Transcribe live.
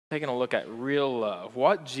taking a look at real love,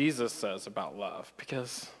 what Jesus says about love,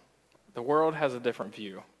 because the world has a different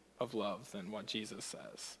view of love than what Jesus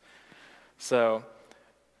says. So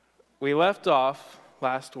we left off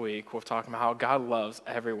last week with talking about how God loves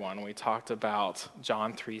everyone. We talked about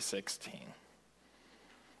John 3:16.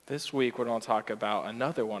 This week we're going to talk about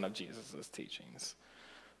another one of Jesus' teachings.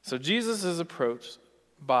 So Jesus is approached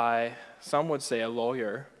by, some would say, a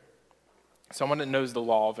lawyer, someone that knows the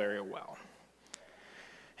law very well.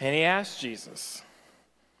 And he asked Jesus,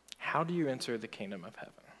 how do you enter the kingdom of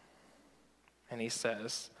heaven? And he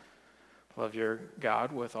says, love your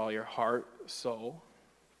God with all your heart, soul,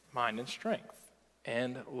 mind, and strength,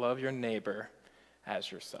 and love your neighbor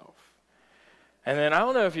as yourself. And then I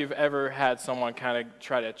don't know if you've ever had someone kind of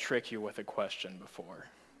try to trick you with a question before.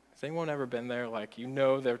 Has anyone ever been there? Like, you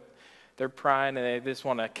know they're prying and they just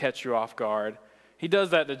want to catch you off guard. He does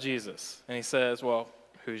that to Jesus. And he says, well,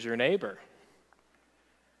 who's your neighbor?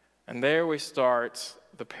 And there we start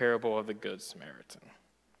the parable of the Good Samaritan.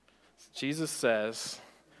 Jesus says,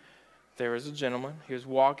 there was a gentleman. He was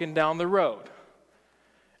walking down the road.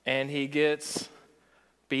 And he gets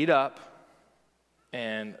beat up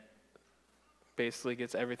and basically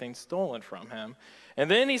gets everything stolen from him. And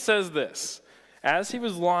then he says this, as he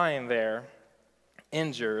was lying there,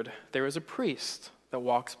 injured, there was a priest that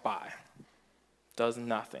walks by, does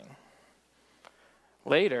nothing.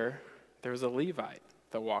 Later, there was a Levite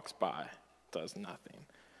that walks by, does nothing.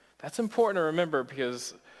 That's important to remember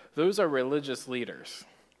because those are religious leaders.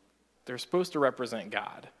 They're supposed to represent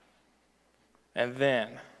God. And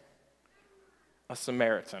then a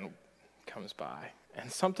Samaritan comes by.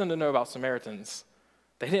 And something to know about Samaritans,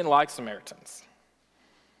 they didn't like Samaritans.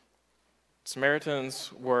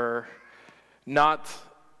 Samaritans were not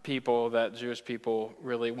people that Jewish people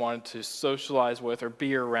really wanted to socialize with or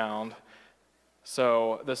be around.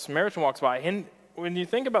 So the Samaritan walks by, and when you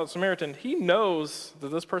think about Samaritan, he knows that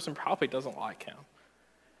this person probably doesn't like him.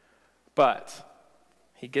 But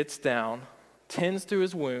he gets down, tends to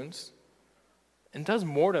his wounds, and does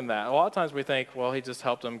more than that. A lot of times we think, well, he just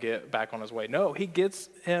helped him get back on his way. No, he gets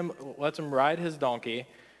him, lets him ride his donkey,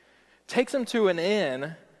 takes him to an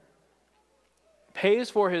inn, pays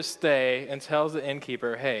for his stay, and tells the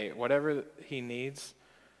innkeeper, hey, whatever he needs,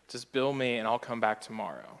 just bill me and I'll come back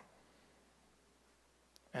tomorrow.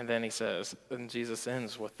 And then he says, and Jesus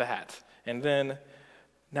ends with that. And then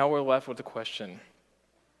now we're left with the question,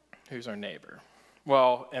 who's our neighbor?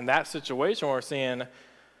 Well, in that situation, we're seeing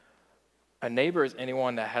a neighbor is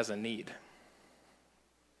anyone that has a need.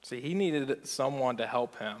 See, he needed someone to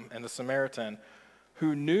help him. And the Samaritan,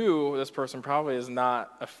 who knew this person probably is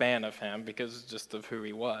not a fan of him because just of who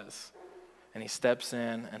he was. And he steps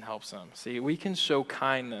in and helps him. See, we can show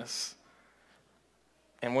kindness.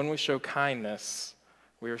 And when we show kindness,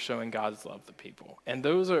 we are showing God's love to people. And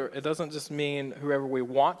it doesn't just mean whoever we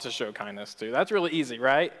want to show kindness to. That's really easy,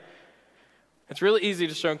 right? It's really easy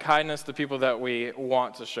to show kindness to people that we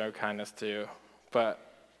want to show kindness to. But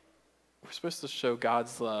we're supposed to show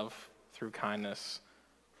God's love through kindness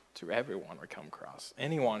to everyone we come across,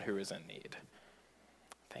 anyone who is in need.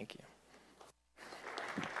 Thank you.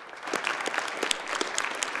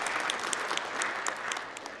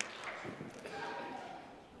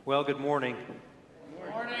 Well, good morning. Good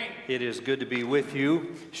morning. It is good to be with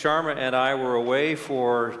you. Sharma and I were away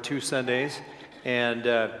for 2 Sundays, and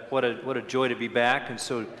what a joy to be back. And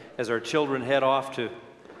so as our children head off to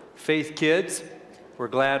Faith Kids, we're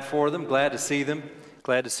glad for them, glad to see them,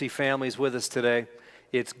 glad to see families with us today.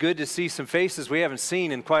 It's good to see some faces we haven't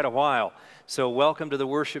seen in quite a while. So welcome to the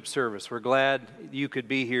worship service. We're glad you could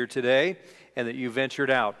be here today and that you ventured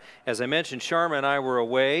out. As I mentioned, Sharma and I were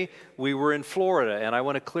away. We were in Florida, and I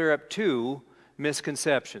want to clear up 2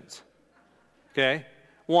 misconceptions. Okay?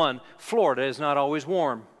 1, Florida is not always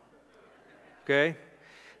warm. Okay?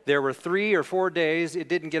 There were 3 or 4 days it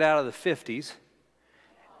didn't get out of the 50s.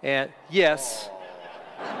 And yes,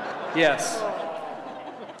 yes,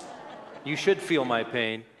 you should feel my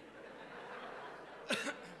pain.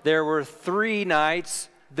 There were 3 nights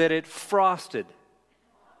that it frosted.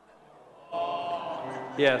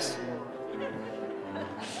 Yes.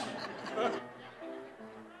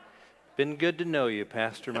 Been good to know you,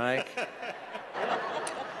 Pastor Mike.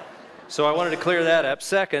 So I wanted to clear that up.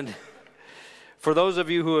 Second, for those of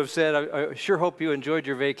you who have said, I sure hope you enjoyed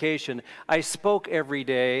your vacation, I spoke every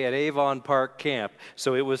day at Avon Park Camp.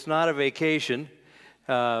 So it was not a vacation,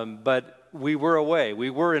 but we were away. We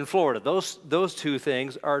were in Florida. Those 2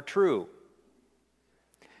 things are true.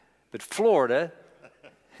 But Florida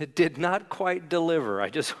did not quite deliver.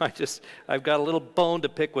 I've got a little bone to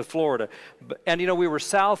pick with Florida. And you know, we were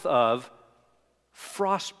south of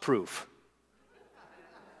frostproof.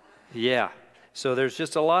 Yeah. So there's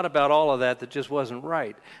just a lot about all of that that just wasn't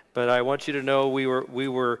right. But I want you to know we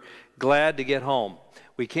were glad to get home.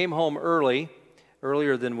 We came home earlier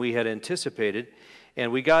than we had anticipated,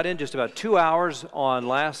 and we got in just about 2 hours on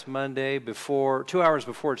last Monday 2 hours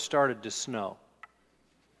before it started to snow,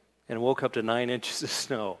 and woke up to 9 inches of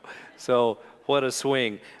snow. So what a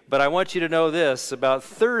swing. But I want you to know this, about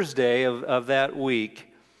Thursday of that week,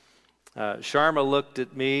 Sharma looked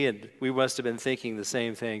at me, and we must have been thinking the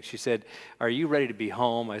same thing. She said, "Are you ready to be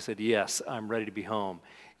home?" I said, "Yes, I'm ready to be home."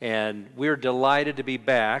 And we're delighted to be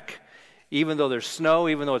back. Even though there's snow,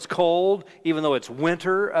 even though it's cold, even though it's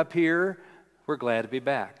winter up here, we're glad to be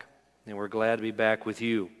back. And we're glad to be back with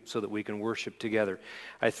you so that we can worship together.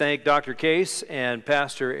 I thank Dr. Case and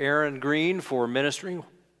Pastor Aaron Green for ministering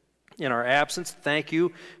in our absence. Thank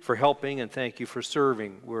you for helping, and thank you for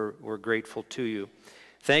serving. We're grateful to you.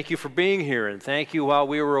 Thank you for being here, and thank you while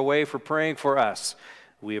we were away for praying for us.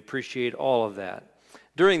 We appreciate all of that.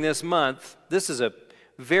 During this month, this is a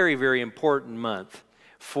very, very important month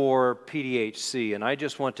for PDHC, and I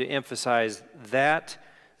just want to emphasize that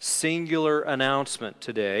singular announcement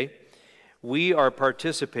today. We are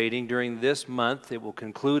participating during this month, it will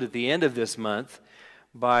conclude at the end of this month,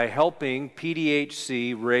 by helping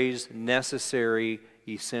PDHC raise necessary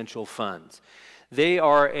essential funds. They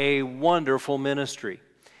are a wonderful ministry,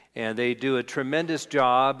 and they do a tremendous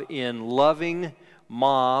job in loving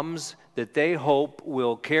moms that they hope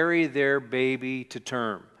will carry their baby to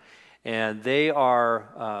term. And they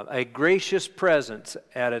are a gracious presence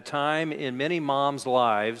at a time in many moms'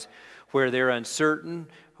 lives where they're uncertain,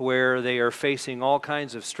 where they are facing all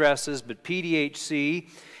kinds of stresses, but PDHC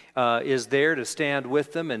is there to stand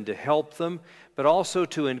with them and to help them, but also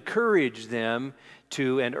to encourage them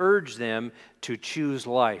and urge them to choose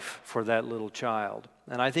life for that little child.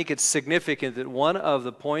 And I think it's significant that one of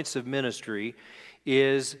the points of ministry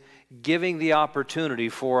is giving the opportunity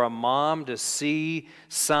for a mom to see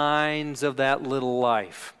signs of that little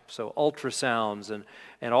life. So ultrasounds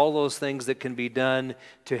and all those things that can be done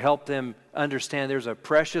to help them understand there's a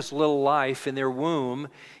precious little life in their womb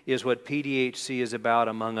is what PDHC is about,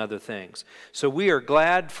 among other things. So we are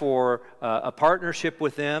glad for a partnership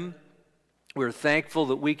with them. We're thankful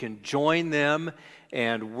that we can join them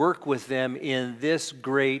and work with them in this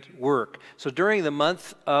great work. So during the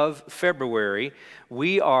month of February,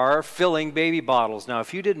 we are filling baby bottles. Now,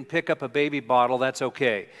 if you didn't pick up a baby bottle, that's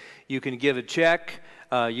okay. You can give a check,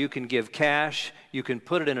 you can give cash, you can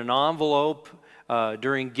put it in an envelope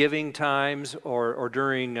during giving times or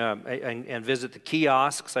during, and visit the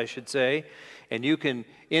kiosks, I should say, and you can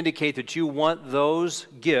indicate that you want those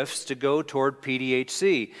gifts to go toward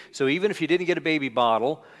PDHC. So even if you didn't get a baby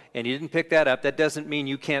bottle and you didn't pick that up, that doesn't mean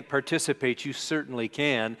you can't participate. You certainly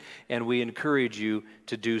can, and we encourage you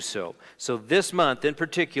to do so. So this month in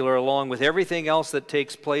particular, along with everything else that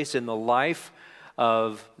takes place in the life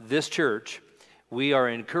of this church, we are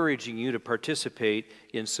encouraging you to participate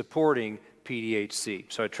in supporting PDHC.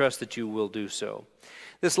 So I trust that you will do so.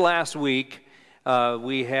 This last week,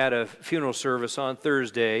 we had a funeral service on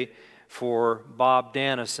Thursday for Bob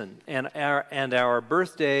Dannison, and our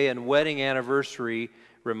birthday and wedding anniversary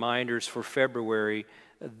reminders for February.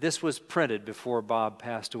 This was printed before Bob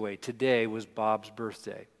passed away. Today was Bob's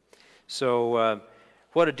birthday. So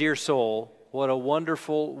what a dear soul, what a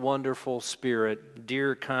wonderful, wonderful spirit,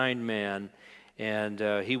 dear, kind man,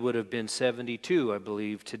 and he would have been 72, I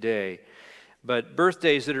believe, today. But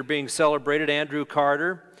birthdays that are being celebrated: Andrew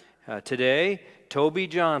Carter today, Toby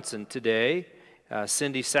Johnson today,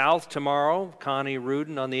 Cindy South tomorrow, Connie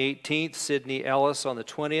Rudin on the 18th, Sydney Ellis on the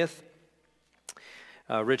 20th,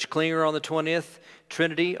 Rich Klinger on the 20th,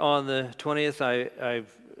 Trinity on the 20th.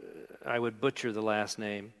 I would butcher the last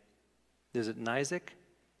name. Is it Nizek?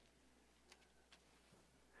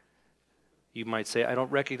 You might say, I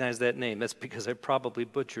don't recognize that name. That's because I probably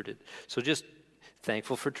butchered it. So just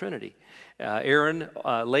thankful for Trinity. Aaron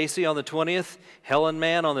Lacey on the 20th, Helen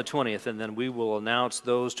Mann on the 20th, and then we will announce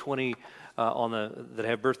those 20 that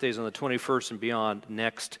have birthdays on the 21st and beyond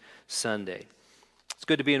next Sunday. It's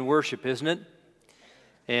good to be in worship, isn't it?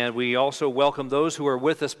 And we also welcome those who are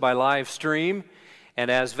with us by live stream.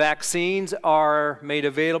 And as vaccines are made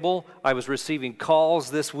available, I was receiving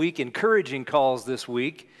calls this week, encouraging calls this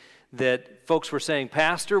week, that folks were saying,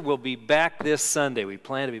 Pastor, we'll be back this Sunday. We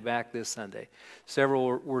plan to be back this Sunday. Several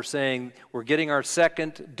were saying, we're getting our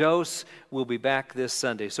second dose. We'll be back this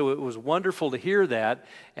Sunday. So it was wonderful to hear that.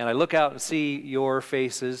 And I look out and see your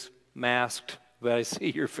faces, masked, but I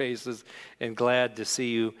see your faces, and glad to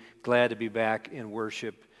see you, glad to be back in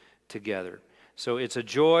worship together. So it's a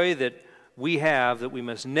joy that we have that we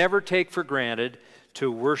must never take for granted, to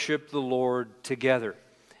worship the Lord together.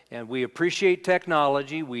 And we appreciate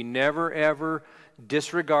technology. We never, ever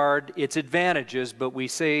disregard its advantages, but we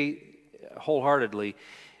say wholeheartedly,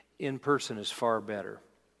 in person is far better.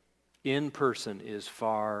 In person is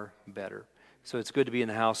far better. So it's good to be in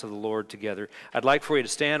the house of the Lord together. I'd like for you to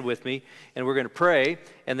stand with me, and we're going to pray.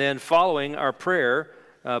 And then following our prayer,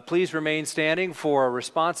 please remain standing for a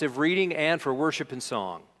responsive reading and for worship and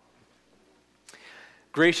song.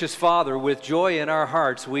 Gracious Father, with joy in our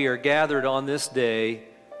hearts, we are gathered on this day.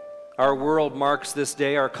 Our world marks this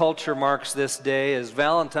day, our culture marks this day as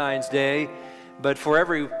Valentine's Day. But for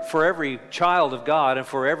every child of God and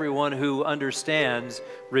for everyone who understands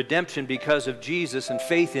redemption because of Jesus and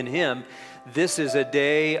faith in Him, this is a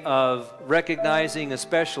day of recognizing,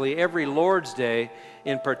 especially every Lord's Day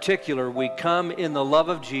in particular, we come in the love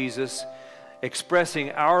of Jesus, expressing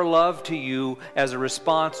our love to you as a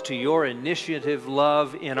response to your initiative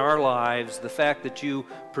love in our lives, the fact that you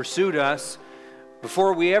pursued us.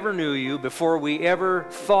 Before we ever knew you, before we ever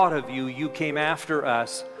thought of you, you came after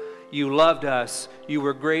us. You loved us, you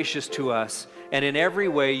were gracious to us, and in every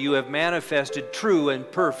way you have manifested true and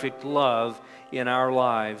perfect love in our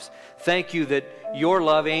lives. Thank you that your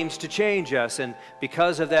love aims to change us, and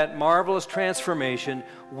because of that marvelous transformation,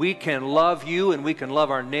 we can love you and we can love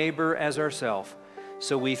our neighbor as ourselves.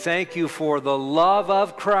 So we thank you for the love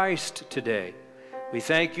of Christ today. We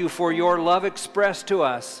thank you for your love expressed to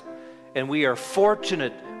us, and we are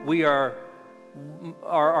fortunate, we are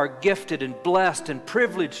gifted and blessed and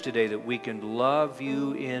privileged today that we can love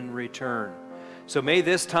you in return. So may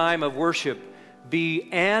this time of worship be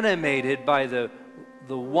animated by the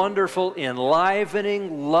wonderful,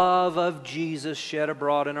 enlivening love of Jesus shed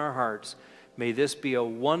abroad in our hearts. May this be a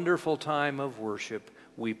wonderful time of worship.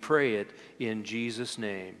 We pray it in Jesus'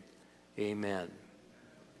 name. Amen.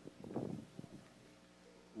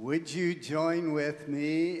 Would you join with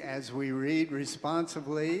me as we read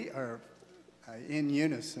responsively or in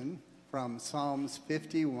unison from Psalms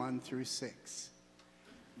 51 through 6.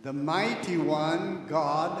 The mighty one,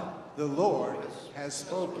 God, the Lord, has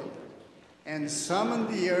spoken, and summoned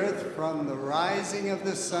the earth from the rising of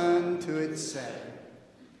the sun to its setting.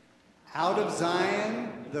 Out of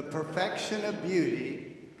Zion, the perfection of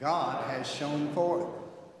beauty, God has shone forth.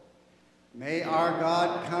 May our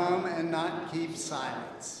God come and not keep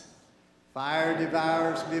silence. Fire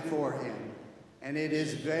devours before him, and it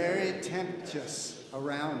is very tempestuous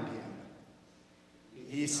around him.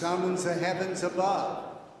 He summons the heavens above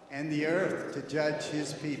and the earth to judge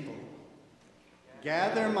his people.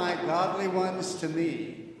 Gather my godly ones to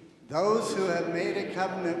me, those who have made a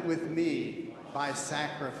covenant with me by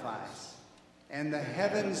sacrifice. And the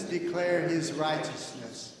heavens declare his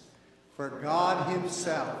righteousness, for God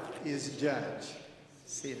himself is judge.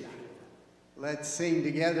 Selah. Let's sing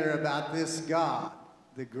together about this God,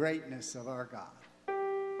 the greatness of our God.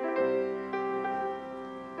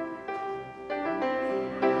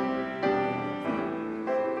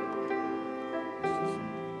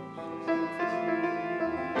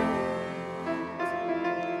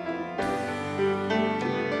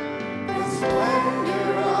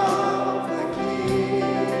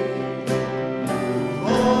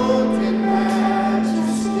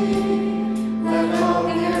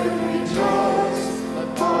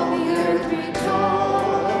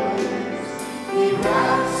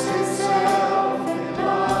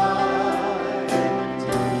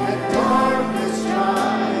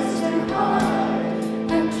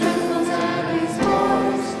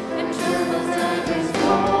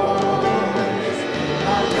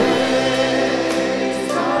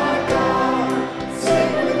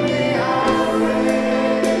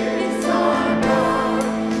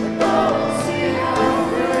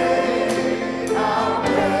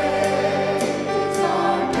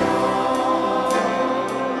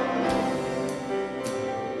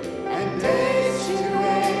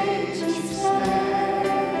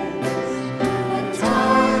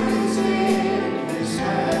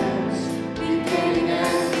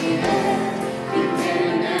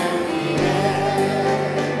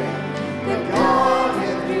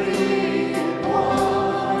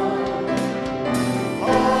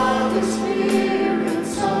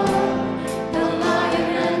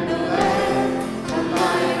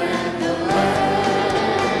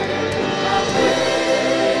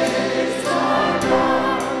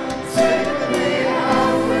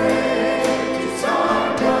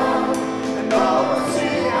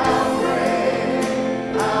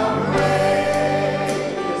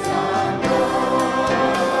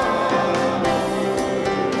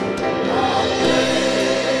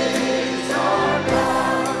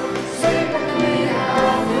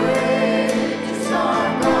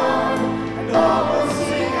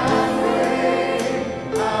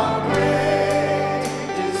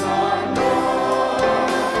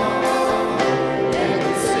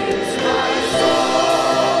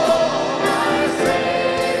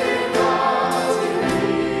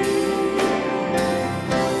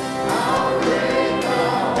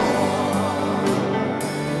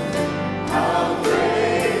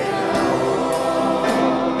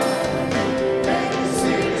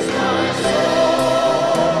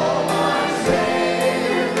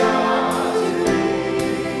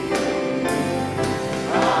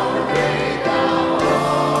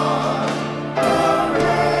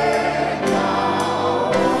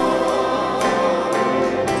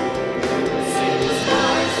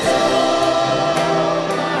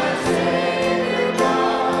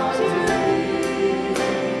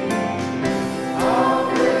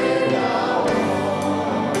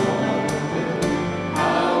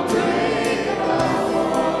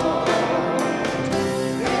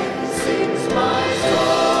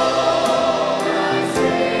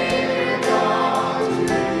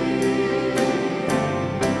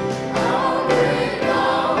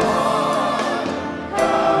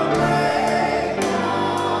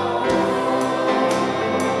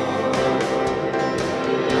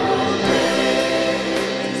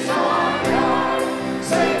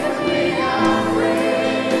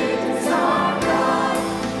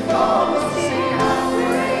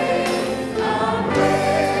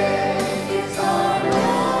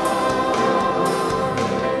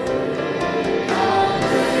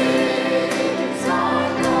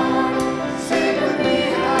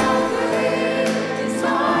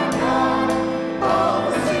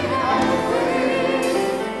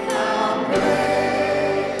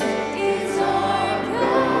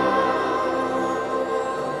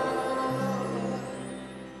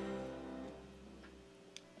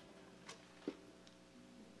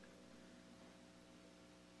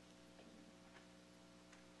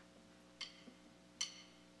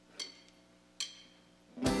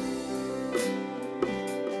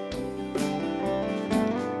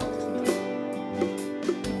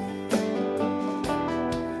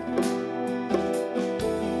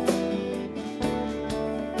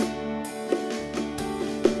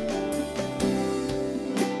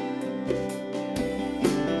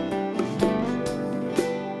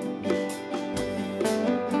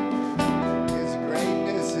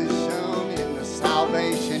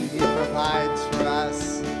 salvation he provides for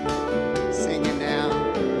us. Sing it now.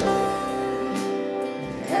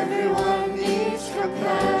 Everyone needs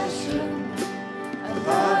compassion, a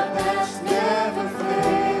love that's never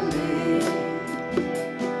failing.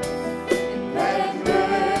 Let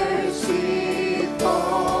mercy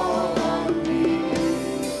fall on me.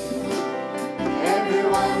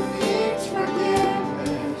 Everyone needs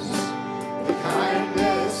forgiveness, the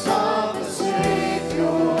kindness of the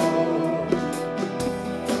Savior.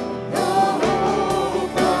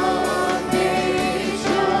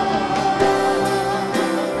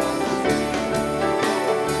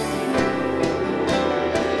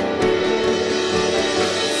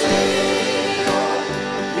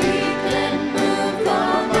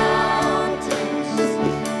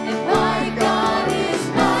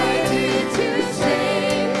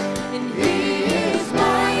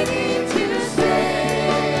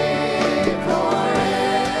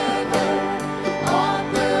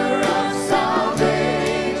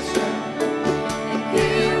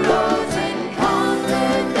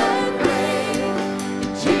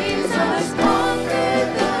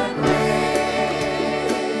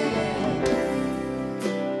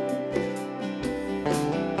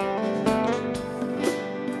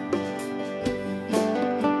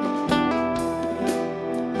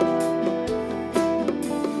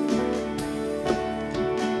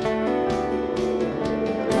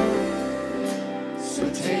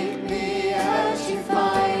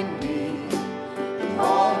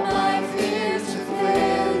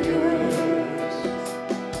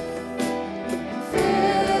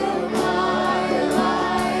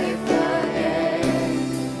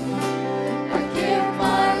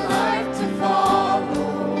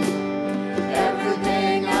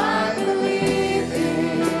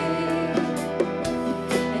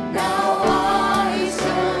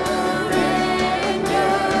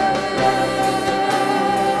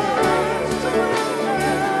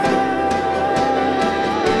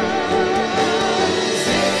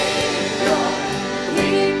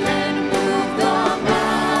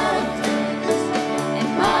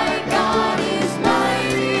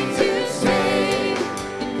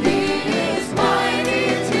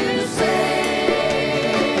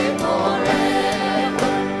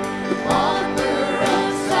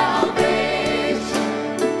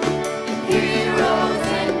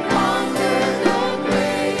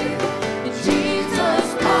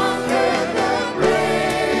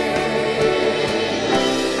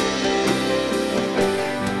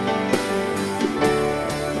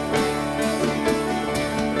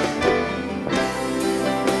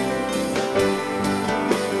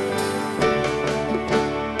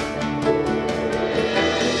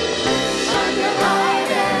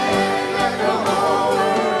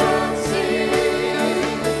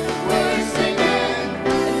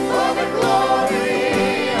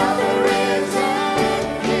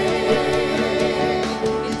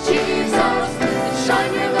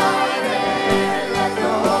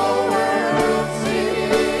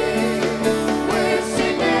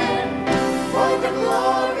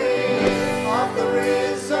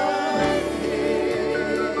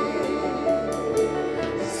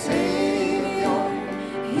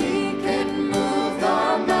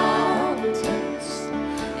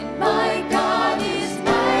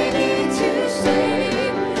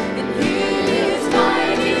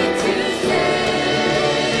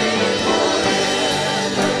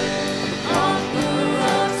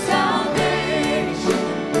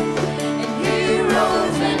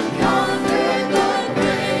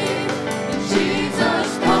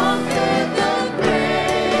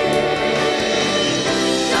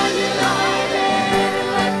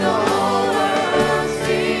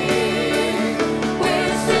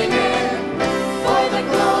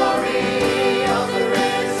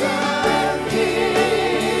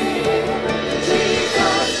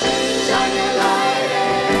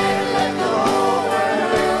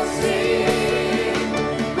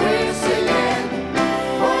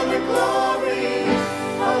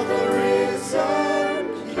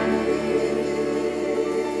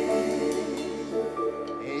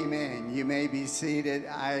 seated,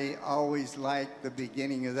 I always like the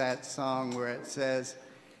beginning of that song where it says,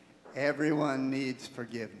 everyone needs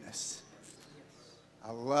forgiveness.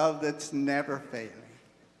 A love that's never failing.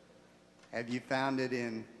 Have you found it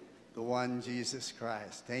in the one Jesus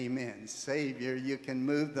Christ? Amen. Savior, you can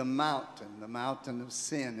move the mountain of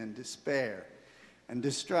sin and despair and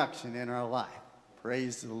destruction in our life.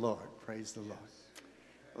 Praise the Lord. Praise the Lord.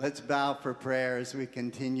 Let's bow for prayer as we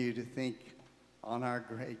continue to think on our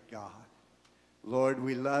great God. Lord,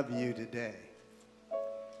 we love you today.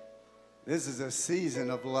 This is a season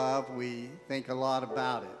of love. We think a lot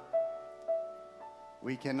about it.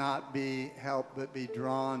 we cannot be helped but be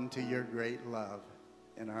drawn to your great love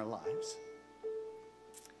in our lives.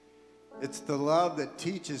 It's the love that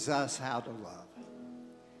teaches us how to love.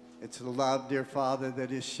 It's the love, dear Father,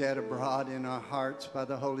 that is shed abroad in our hearts by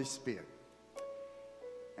the Holy Spirit.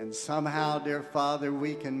 And somehow, dear Father,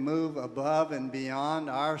 we can move above and beyond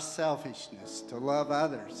our selfishness to love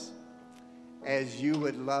others as you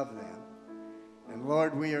would love them. And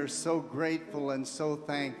Lord, we are so grateful and so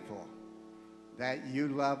thankful that you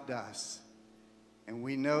loved us. And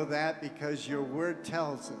we know that because your word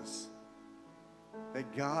tells us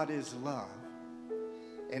that God is love.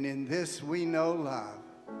 And in this we know love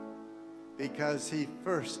because he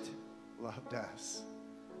first loved us.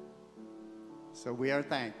 So we are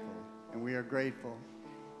thankful and we are grateful.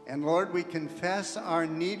 And Lord, we confess our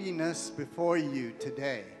neediness before you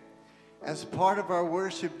today. As part of our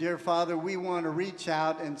worship, dear Father, we want to reach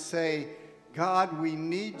out and say, God, we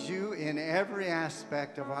need you in every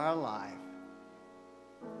aspect of our life.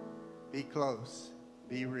 Be close,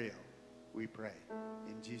 be real, we pray.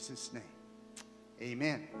 In Jesus' name,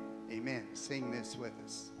 amen. Amen. Sing this with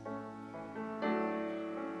us.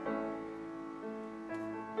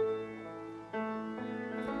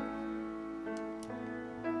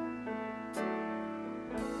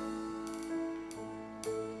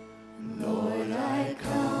 Lord, I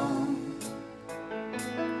come,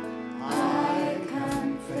 I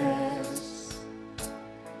confess,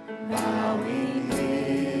 bowing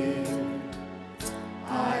here,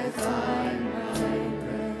 I find my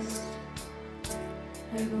rest,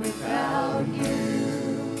 and without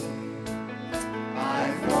you,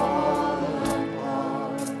 I fall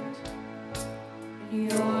apart.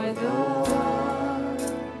 You're the one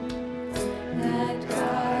that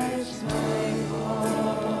guides my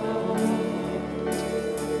heart.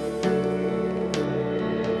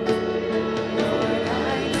 Lord,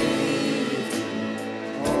 I need you.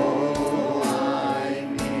 Oh, I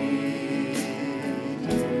need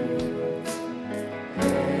you.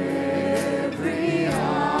 Every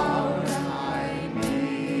hour I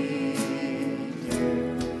need you.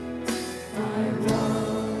 My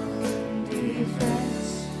one defense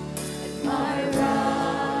and my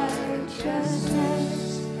righteousness.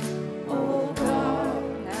 Oh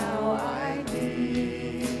God, now I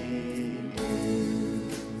need you.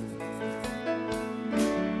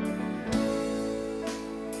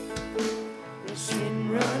 The sin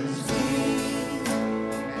runs deep,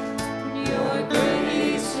 your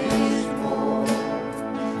grace is more.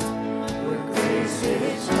 Where grace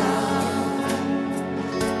is found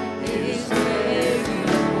is where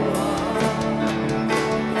you are.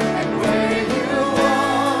 And where you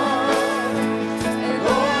are, and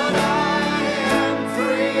Lord, I am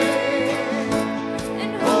free.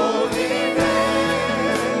 And holiness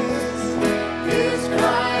is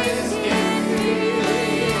Christ in me.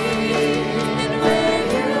 And where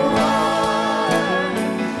you are,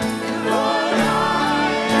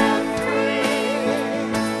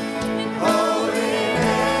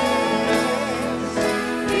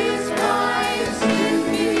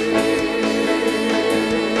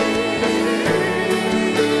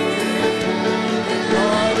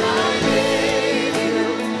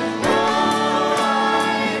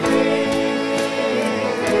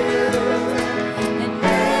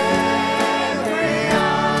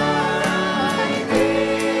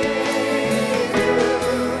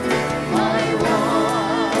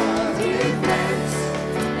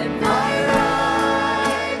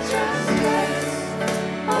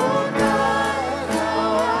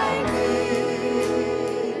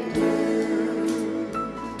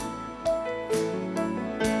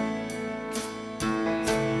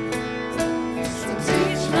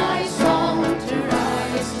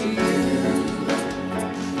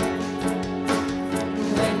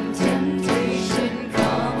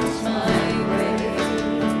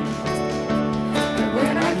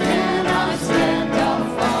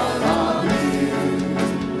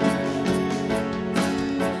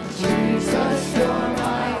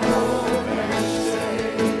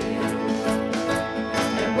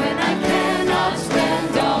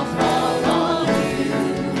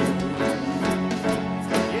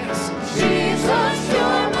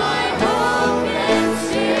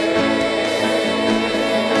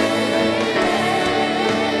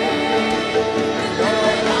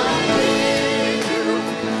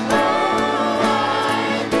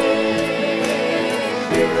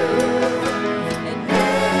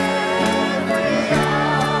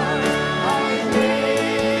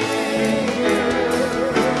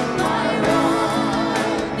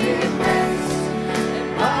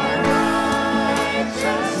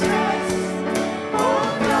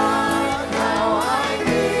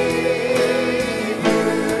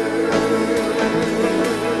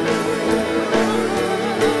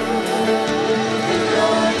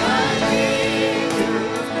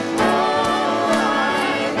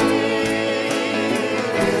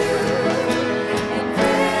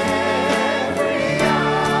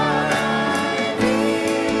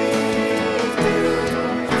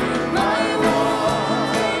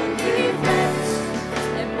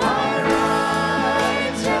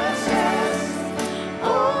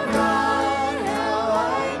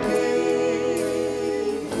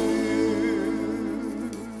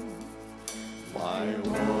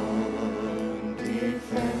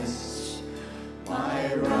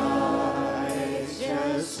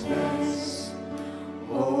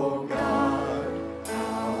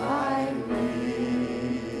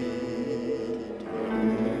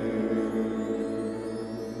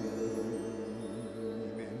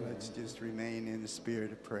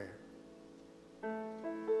 spirit of prayer.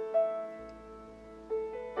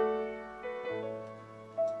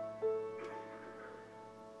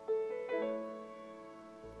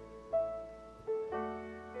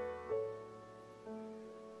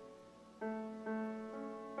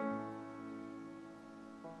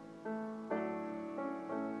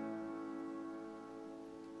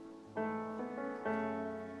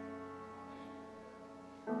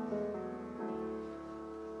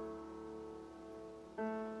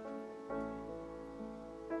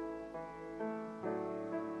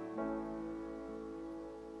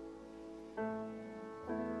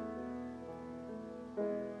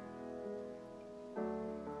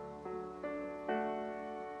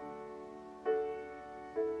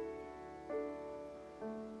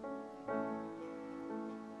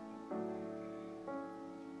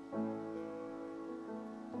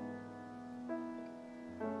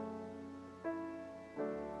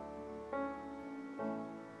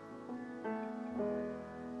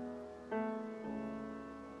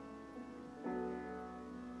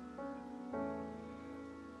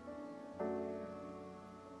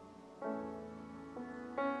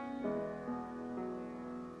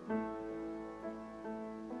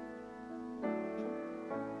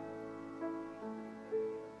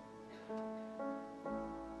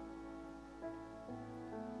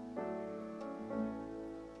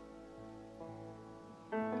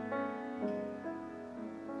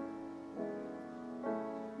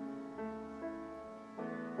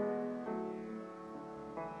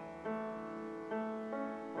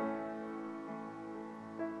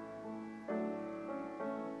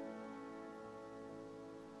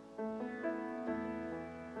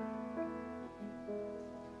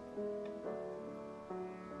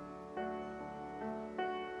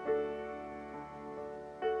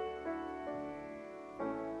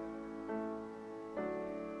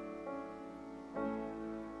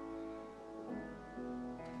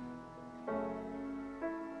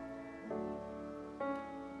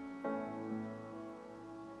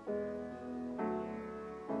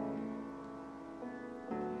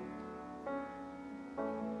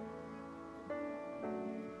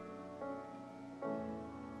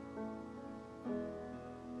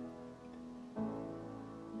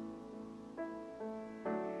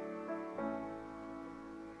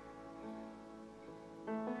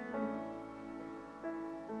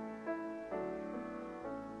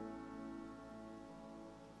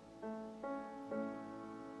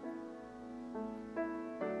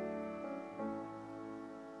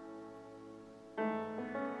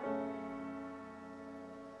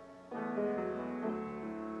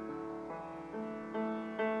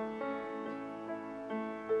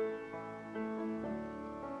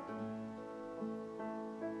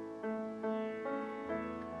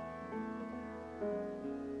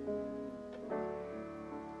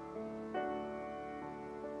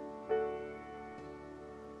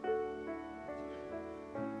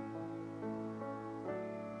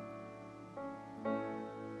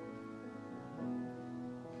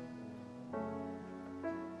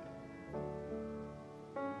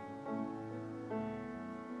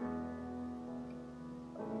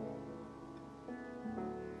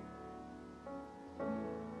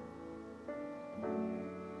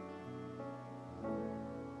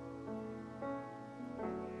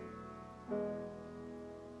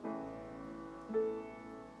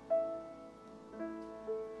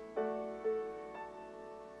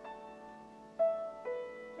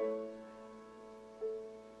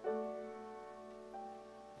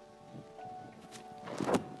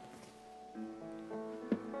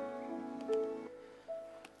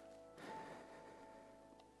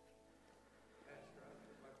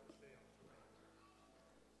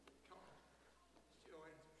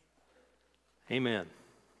 Amen.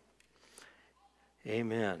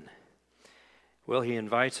 Amen. Well, he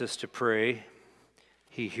invites us to pray.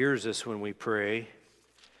 He hears us when we pray,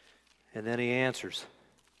 and then he answers.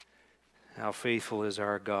 How faithful is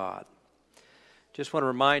our God. Just want to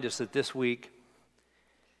remind us that this week,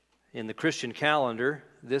 in the Christian calendar,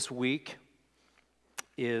 this week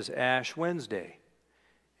is Ash Wednesday,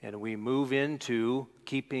 and we move into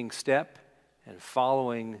keeping step and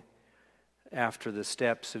following after the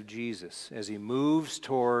steps of Jesus as he moves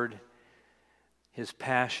toward his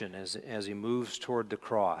passion, as he moves toward the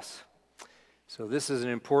cross. So this is an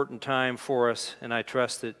important time for us, and I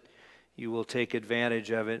trust that you will take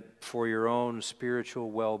advantage of it for your own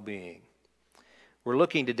spiritual well-being. We're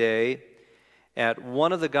looking today at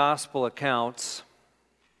one of the gospel accounts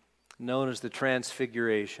known as the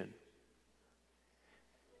Transfiguration.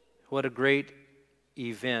 What a great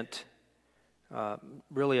event,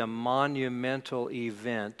 really a monumental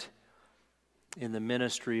event in the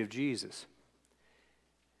ministry of Jesus.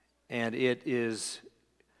 And it is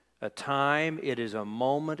a time, it is a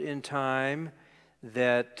moment in time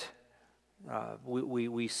that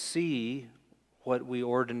we see what we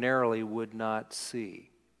ordinarily would not see.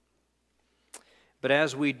 But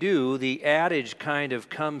as we do, the adage kind of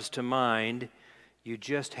comes to mind, you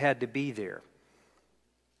just had to be there.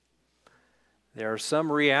 There are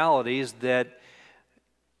some realities that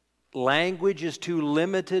language is too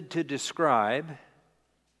limited to describe,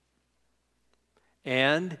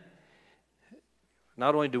 and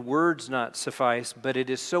not only do words not suffice, but it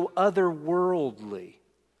is so otherworldly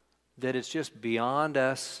that it's just beyond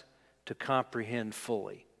us to comprehend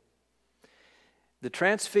fully. The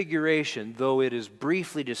Transfiguration, though it is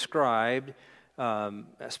briefly described,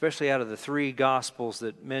 especially out of the three Gospels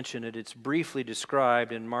that mention it, it's briefly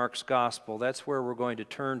described in Mark's Gospel. That's where we're going to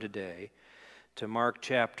turn today, to Mark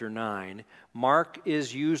chapter 9. Mark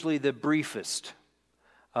is usually the briefest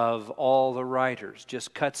of all the writers,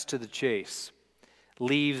 just cuts to the chase,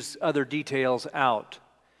 leaves other details out,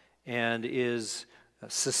 and is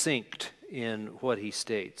succinct in what he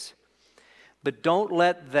states. But don't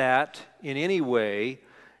let that in any way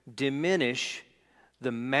diminish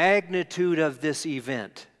the magnitude of this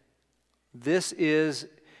event. This is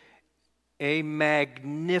a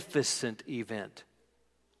magnificent event.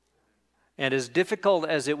 And as difficult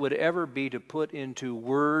as it would ever be to put into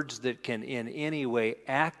words that can in any way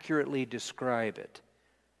accurately describe it,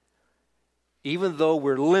 even though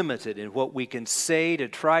we're limited in what we can say to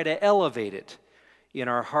try to elevate it in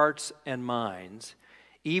our hearts and minds,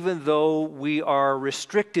 even though we are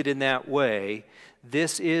restricted in that way,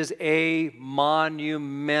 this is a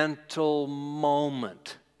monumental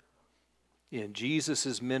moment in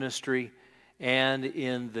Jesus' ministry and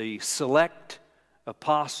in the select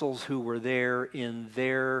apostles who were there in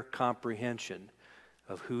their comprehension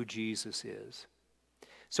of who Jesus is.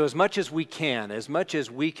 So as much as we can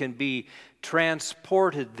be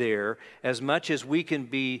transported there, as much as we can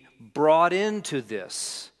be brought into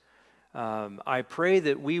this, I pray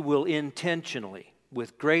that we will intentionally,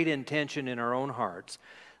 with great intention in our own hearts,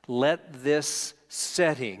 let this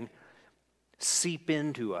setting seep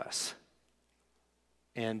into us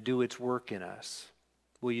and do its work in us.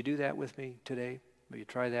 Will you do that with me today? Will you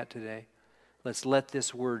try that today? Let's let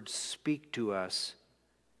this word speak to us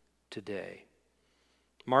today.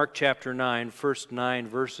 Mark chapter 9, first 9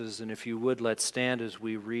 verses, and if you would, let's stand as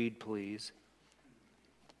we read, please.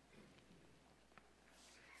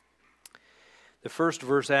 The first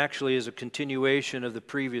verse actually is a continuation of the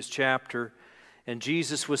previous chapter, and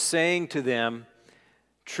Jesus was saying to them,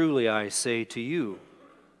 "Truly I say to you,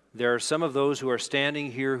 there are some of those who are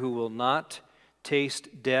standing here who will not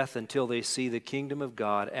taste death until they see the kingdom of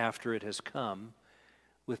God after it has come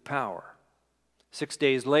with power." 6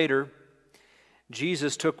 days later,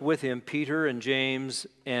 Jesus took with him Peter and James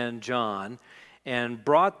and John and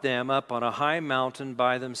brought them up on a high mountain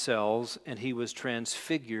by themselves, and he was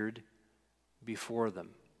transfigured before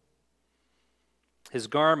them. His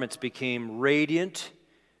garments became radiant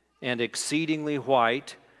and exceedingly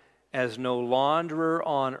white, as no launderer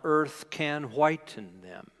on earth can whiten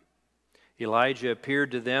them. Elijah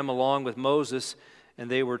appeared to them along with Moses,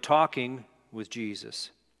 and they were talking with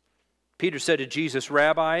Jesus. Peter said to Jesus,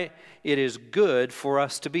 "Rabbi, it is good for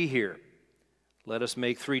us to be here. Let us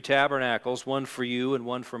make 3 tabernacles, one for you and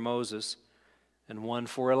one for Moses and one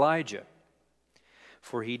for Elijah."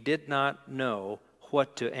 For he did not know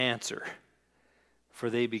what to answer, for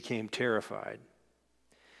they became terrified.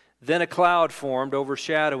 Then a cloud formed,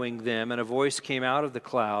 overshadowing them, and a voice came out of the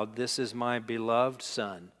cloud, "This is my beloved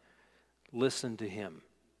Son. Listen to him."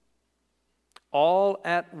 All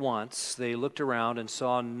at once they looked around and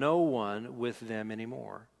saw no one with them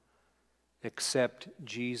anymore, except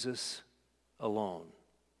Jesus alone.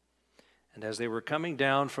 And as they were coming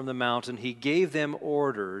down from the mountain, he gave them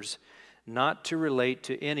orders not to relate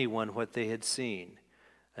to anyone what they had seen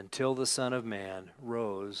until the Son of Man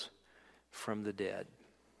rose from the dead.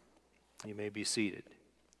 You may be seated.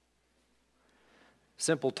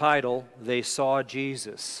 Simple title, They Saw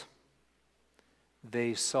Jesus.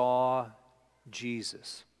 They saw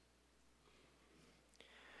Jesus.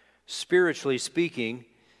 Spiritually speaking,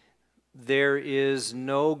 there is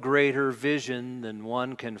no greater vision than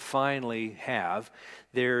one can finally have.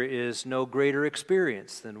 There is no greater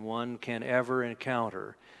experience than one can ever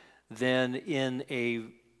encounter than in a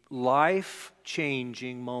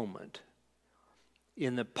life-changing moment,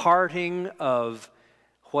 in the parting of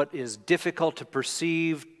what is difficult to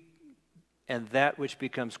perceive and that which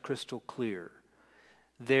becomes crystal clear.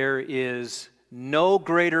 There is no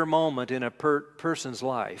greater moment in a person's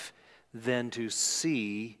life than to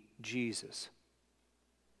see Jesus.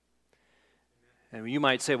 And you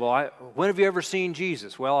might say, well, when have you ever seen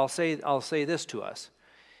Jesus? Well, I'll say this to us.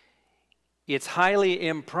 It's highly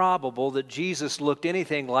improbable that Jesus looked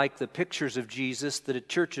anything like the pictures of Jesus that the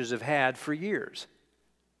churches have had for years.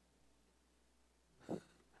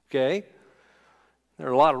 Okay? There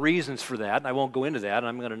are a lot of reasons for that, and I won't go into that.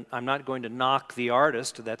 I'm not going to knock the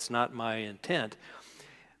artist. That's not my intent.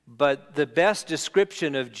 But the best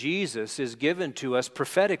description of Jesus is given to us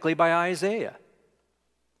prophetically by Isaiah.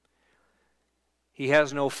 He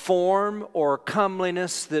has no form or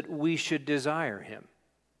comeliness that we should desire him.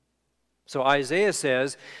 So Isaiah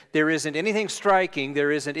says, there isn't anything striking,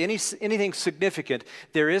 there isn't anything significant,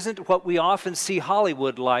 there isn't what we often see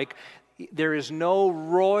Hollywood like. There is no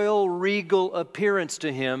royal, regal appearance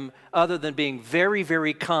to him other than being very,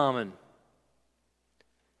 very common.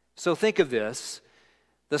 So think of this.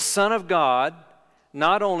 The Son of God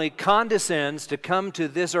not only condescends to come to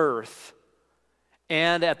this earth,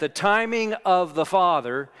 and at the timing of the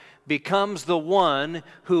Father, becomes the one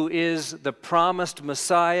who is the promised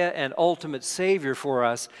Messiah and ultimate Savior for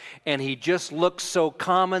us, and he just looks so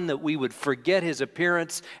common that we would forget his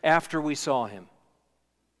appearance after we saw him.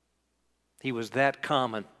 He was that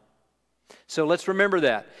common. So let's remember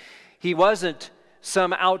that. He wasn't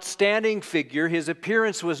some outstanding figure. His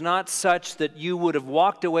appearance was not such that you would have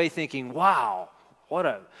walked away thinking, wow, what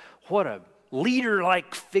a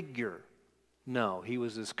leader-like figure. No, he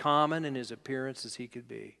was as common in his appearance as he could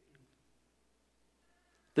be.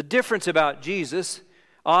 The difference about Jesus,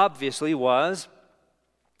 obviously, was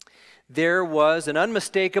there was an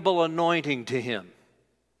unmistakable anointing to him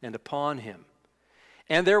and upon him.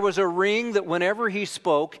 And there was a ring that whenever he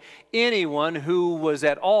spoke, anyone who was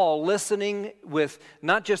at all listening with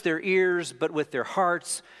not just their ears, but with their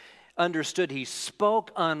hearts, understood he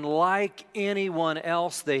spoke unlike anyone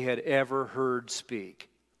else they had ever heard speak.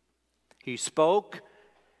 He spoke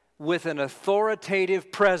with an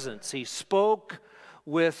authoritative presence. He spoke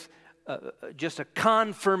with just a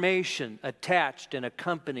confirmation attached and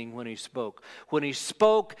accompanying when he spoke. When he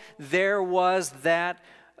spoke, there was that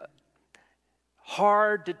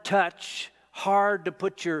hard to touch, hard to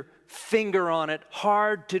put your finger on it,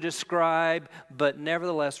 hard to describe, but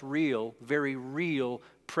nevertheless real, very real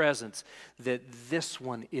presence that this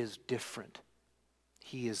one is different.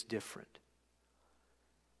 He is different.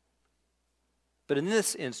 But in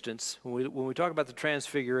this instance, when we talk about the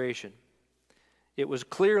transfiguration, it was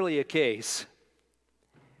clearly a case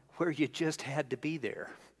where you just had to be there.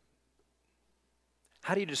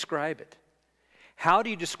 How do you describe it? How do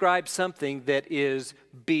you describe something that is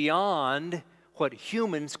beyond what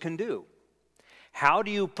humans can do? How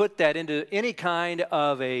do you put that into any kind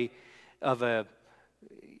of a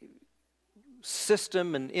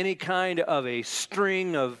system and any kind of a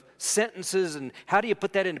string of sentences, and how do you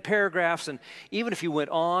put that into paragraphs? And even if you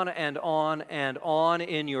went on and on and on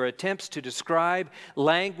in your attempts to describe,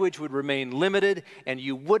 language would remain limited, and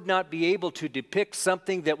you would not be able to depict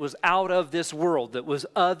something that was out of this world, that was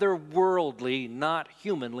otherworldly, not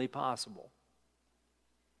humanly possible.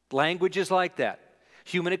 Language is like that.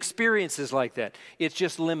 Human experience is like that. It's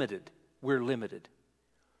just limited. We're limited.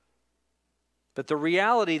 But the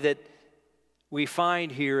reality that we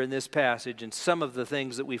find here in this passage, and some of the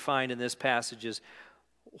things that we find in this passage, is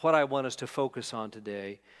what I want us to focus on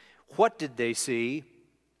today. What did they see?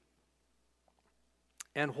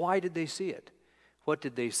 And why did they see it? What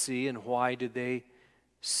did they see and why did they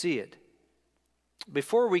see it?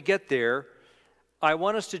 Before we get there, I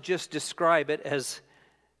want us to just describe it, as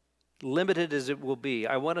limited as it will be.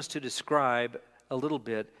 I want us to describe a little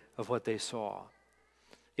bit of what they saw.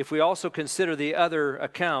 If we also consider the other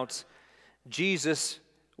accounts, Jesus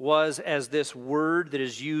was, as this word that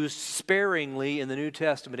is used sparingly in the New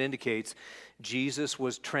Testament indicates, Jesus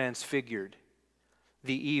was transfigured.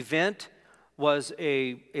 The event was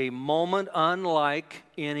a moment unlike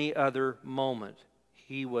any other moment.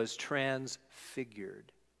 He was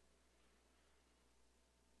transfigured.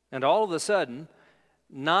 And all of a sudden,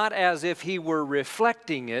 not as if he were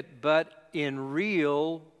reflecting it, but in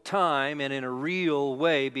real time and in a real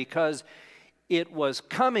way, because it was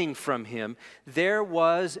coming from him, there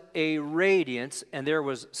was a radiance, and there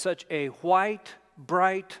was such a white,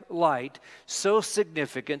 bright light, so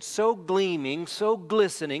significant, so gleaming, so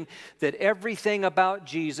glistening, that everything about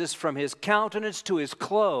Jesus, from his countenance to his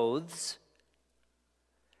clothes,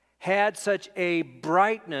 had such a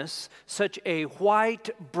brightness, such a white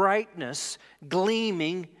brightness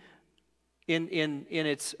gleaming in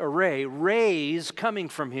its array, rays coming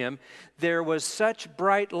from him. There was such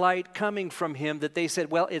bright light coming from him that they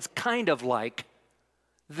said, well, it's kind of like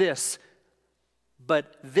this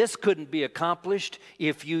But this couldn't be accomplished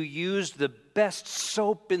if you used the best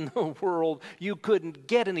soap in the world. You couldn't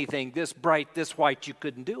get anything this bright, this white. You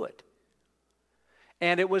couldn't do it.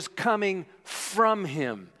 And it was coming from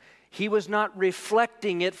him. He was not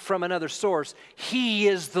reflecting it from another source. He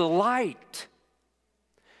is the light.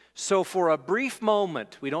 So for a brief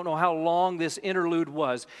moment, we don't know how long this interlude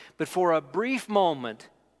was, but for a brief moment,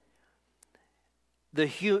 the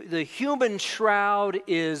human shroud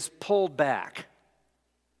is pulled back.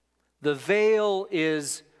 The veil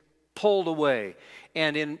is pulled away.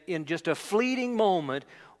 And in just a fleeting moment,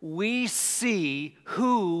 we see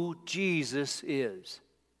who Jesus is.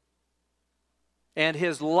 And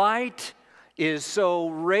his light is so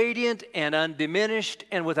radiant and undiminished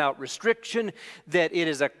and without restriction that it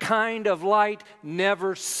is a kind of light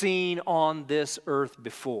never seen on this earth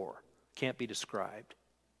before. Can't be described.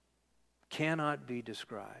 Cannot be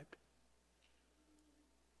described.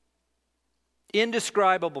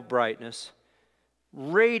 Indescribable brightness,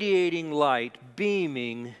 radiating light,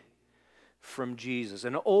 beaming from Jesus.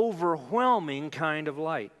 An overwhelming kind of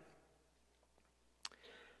light.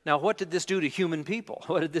 Now, what did this do to human people?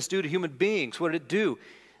 What did this do to human beings? What did it do?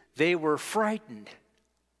 They were frightened.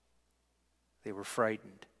 They were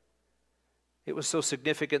frightened. It was so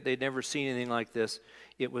significant they'd never seen anything like this.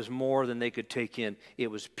 It was more than they could take in. It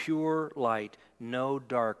was pure light, no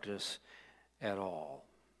darkness at all.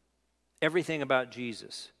 Everything about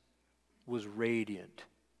Jesus was radiant.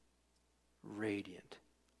 Radiant.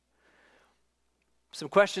 Some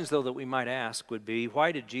questions, though, that we might ask would be,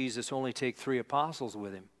 why did Jesus only take 3 apostles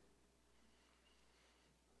with him?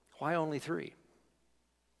 Why only 3?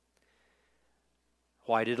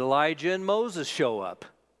 Why did Elijah and Moses show up?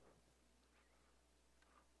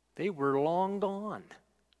 They were long gone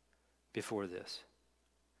before this.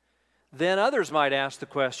 Then others might ask the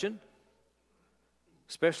question,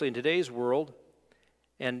 especially in today's world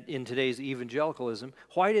and in today's evangelicalism,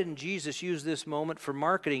 why didn't Jesus use this moment for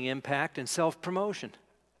marketing impact and self-promotion?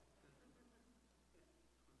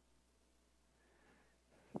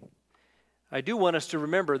 I do want us to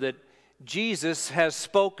remember that Jesus has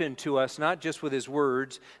spoken to us not just with his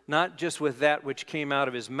words, not just with that which came out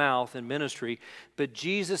of his mouth in ministry, but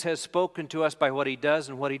Jesus has spoken to us by what he does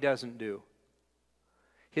and what he doesn't do.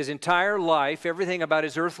 His entire life, everything about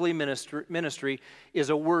his earthly ministry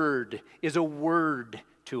is a word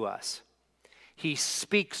to us. He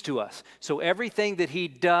speaks to us. So everything that he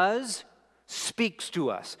does speaks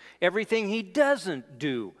to us. Everything he doesn't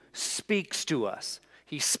do speaks to us.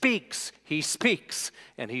 He speaks,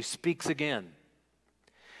 and he speaks again.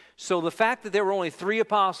 So the fact that there were only 3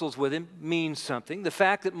 apostles with him means something. The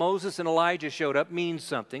fact that Moses and Elijah showed up means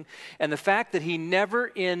something. And the fact that he never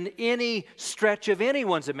in any stretch of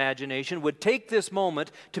anyone's imagination would take this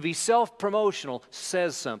moment to be self-promotional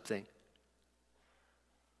says something.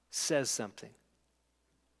 Says something.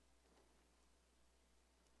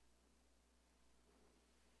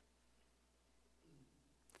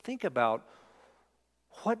 Think about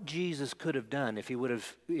what Jesus could have done if he would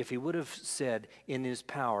have said in his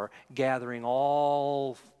power, gathering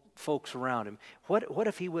all folks around him. What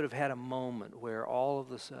if he would have had a moment where all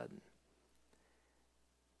of a sudden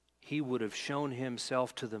he would have shown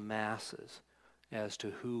himself to the masses as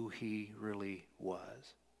to who he really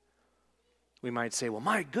was? We might say, well,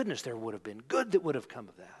 my goodness, there would have been good that would have come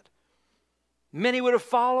of that. Many would have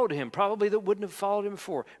followed him, probably that wouldn't have followed him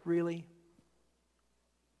before. Really?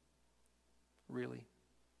 Really?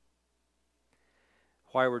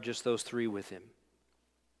 Why were just those 3 with him?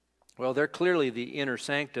 Well, they're clearly the inner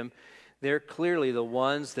sanctum. They're clearly the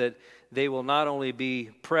ones that they will not only be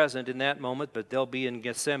present in that moment, but they'll be in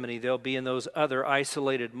Gethsemane. They'll be in those other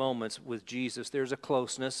isolated moments with Jesus. There's a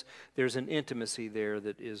closeness. There's an intimacy there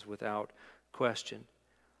that is without question.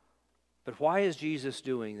 But why is Jesus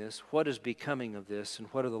doing this? What is becoming of this? And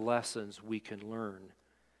what are the lessons we can learn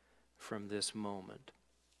from this moment?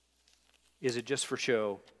 Is it just for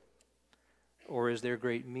show? Or is there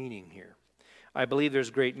great meaning here? I believe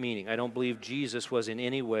there's great meaning. I don't believe Jesus was in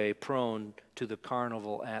any way prone to the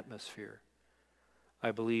carnival atmosphere.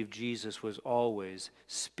 I believe Jesus was always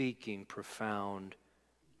speaking profound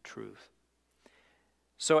truth.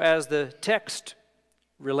 So as the text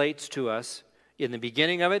relates to us in the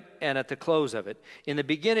beginning of it and at the close of it, in the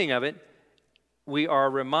beginning of it, we are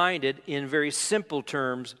reminded in very simple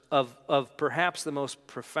terms of perhaps the most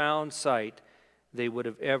profound sight they would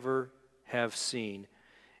have ever have seen,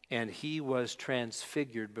 and he was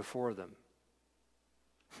transfigured before them.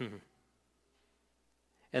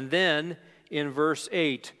 And then in verse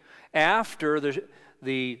 8, after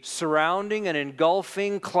the surrounding and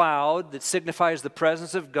engulfing cloud that signifies the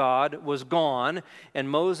presence of God was gone, and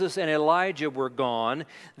Moses and Elijah were gone.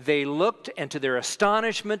 They looked, and to their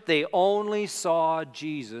astonishment, they only saw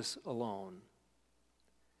Jesus alone.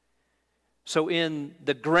 So in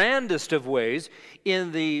the grandest of ways,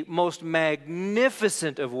 in the most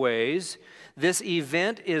magnificent of ways, this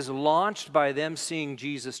event is launched by them seeing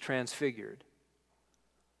Jesus transfigured.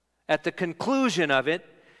 At the conclusion of it,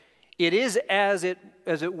 it is as it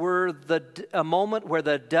were a moment where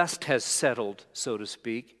the dust has settled, so to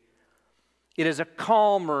speak. It is a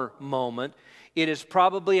calmer moment. It is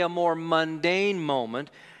probably a more mundane moment.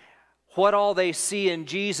 What all they see in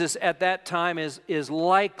Jesus at that time is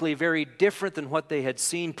likely very different than what they had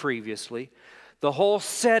seen previously. The whole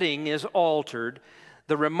setting is altered.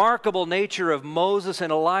 The remarkable nature of Moses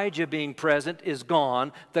and Elijah being present is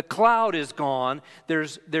gone. The cloud is gone.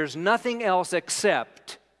 There's nothing else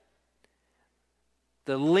except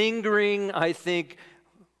the lingering, I think,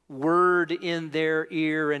 word in their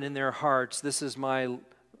ear and in their hearts. This is my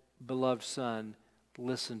beloved Son.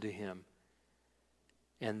 Listen to him.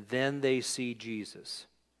 And then they see Jesus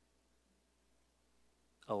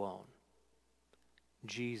alone.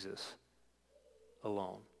 Jesus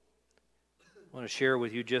alone. I want to share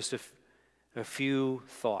with you just a few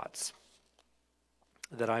thoughts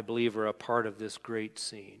that I believe are a part of this great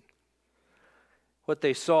scene. What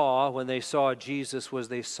they saw when they saw Jesus was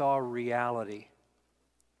they saw reality.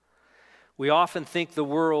 We often think the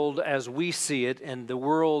world as we see it, and the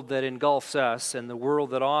world that engulfs us, and the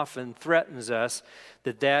world that often threatens us,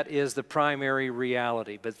 that is the primary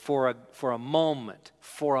reality. But for a moment,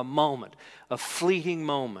 a fleeting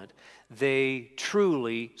moment, they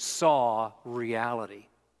truly saw reality.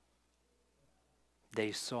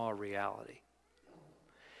 They saw reality.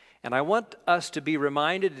 And I want us to be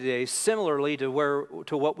reminded today, similarly to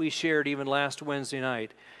what we shared even last Wednesday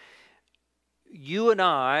night. You and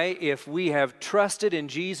I, if we have trusted in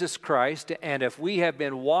Jesus Christ, and if we have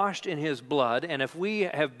been washed in His blood, and if we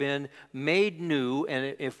have been made new,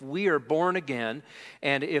 and if we are born again,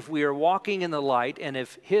 and if we are walking in the light, and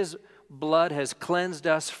if His blood has cleansed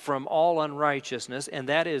us from all unrighteousness, and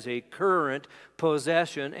that is a current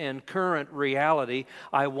possession and current reality,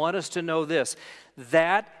 I want us to know this: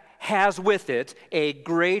 that has with it a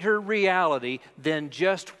greater reality than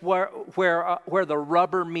just where the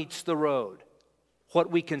rubber meets the road. What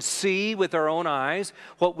we can see with our own eyes,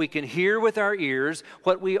 what we can hear with our ears,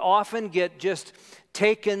 what we often get just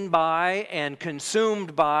taken by and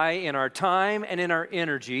consumed by in our time and in our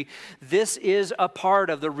energy. This is a part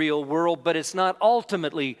of the real world, but it's not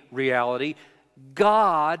ultimately reality.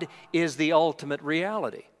 God is the ultimate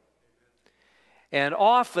reality. And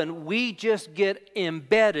often we just get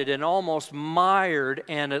embedded and almost mired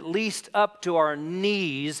and at least up to our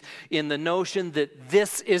knees in the notion that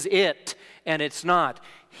this is it, and it's not.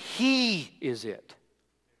 He is it.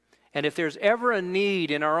 And if there's ever a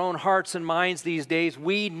need in our own hearts and minds these days,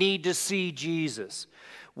 we need to see Jesus.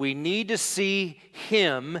 We need to see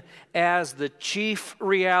Him as the chief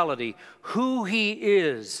reality, who He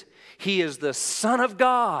is. He is the Son of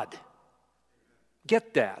God.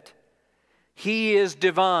 Get that. He is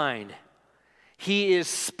divine. He is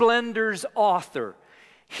splendor's author.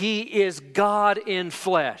 He is God in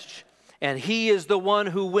flesh. And He is the one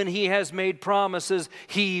who, when He has made promises,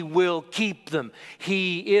 He will keep them.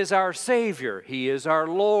 He is our Savior. He is our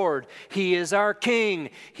Lord. He is our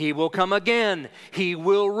King. He will come again. He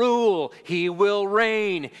will rule. He will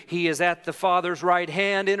reign. He is at the Father's right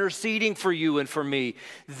hand interceding for you and for me.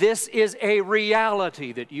 This is a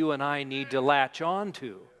reality that you and I need to latch on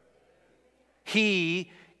to.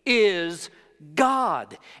 He is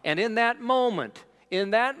God. And in that moment,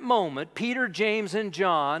 Peter, James, and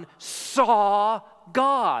John saw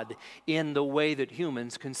God in the way that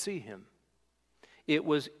humans can see Him. It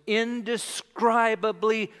was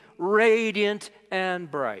indescribably radiant and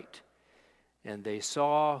bright. And they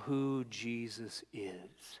saw who Jesus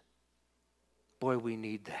is. Boy, we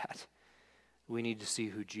need that. We need to see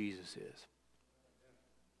who Jesus is.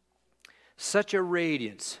 Such a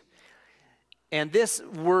radiance. And this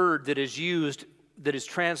word that is used, that is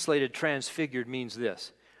translated transfigured, means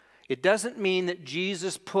this. It doesn't mean that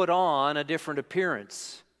Jesus put on a different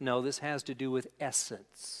appearance. No, this has to do with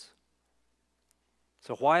essence.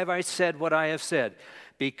 So why have I said what I have said?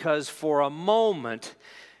 Because for a moment,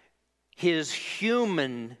 His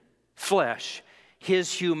human flesh,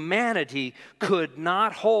 His humanity could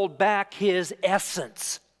not hold back His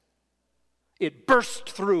essence. It burst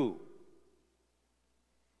through.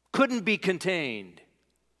 Couldn't be contained,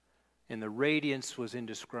 and the radiance was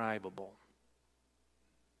indescribable.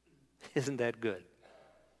 Isn't that good?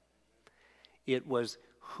 It was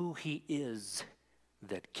who he is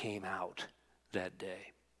that came out that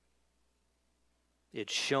day. It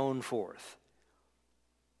shone forth.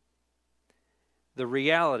 The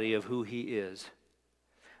reality of who he is.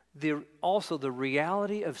 Also the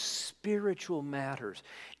reality of spiritual matters.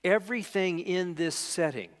 Everything in this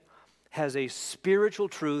setting has a spiritual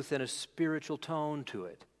truth and a spiritual tone to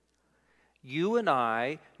it. You and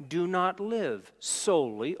I do not live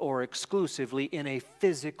solely or exclusively in a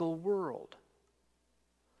physical world.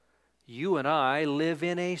 You and I live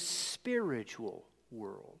in a spiritual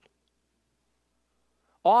world.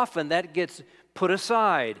 Often that gets put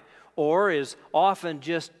aside or is often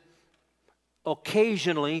just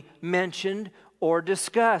occasionally mentioned or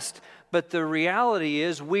discussed. But the reality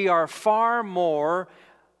is we are far more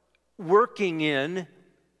working in,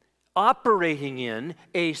 operating in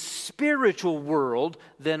a spiritual world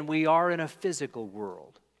than we are in a physical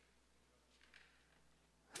world.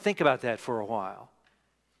 Think about that for a while.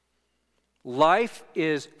 Life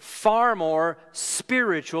is far more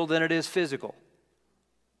spiritual than it is physical.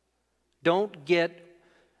 Don't get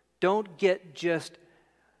just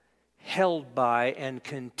held by and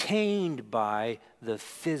contained by the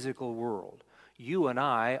physical world. You and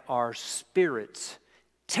I are spirits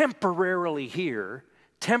temporarily here,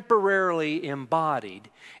 temporarily embodied,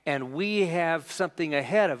 and we have something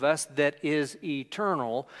ahead of us that is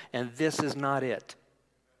eternal, and this is not it.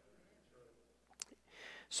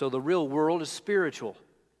 So the real world is spiritual.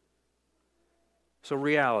 So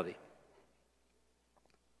reality.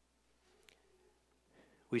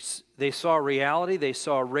 They saw reality, they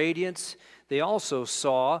saw radiance. They also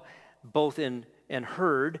saw both and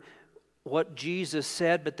heard what Jesus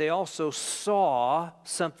said, but they also saw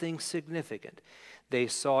something significant. They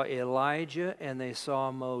saw Elijah and they saw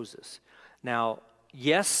Moses. Now,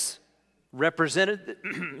 yes, represented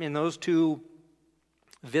in those two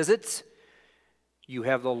visits, you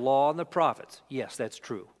have the law and the prophets. Yes, that's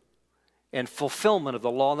true. And fulfillment of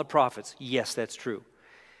the law and the prophets. Yes, that's true.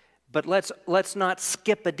 But let's not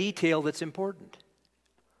skip a detail that's important.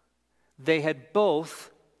 They had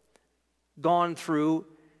both gone through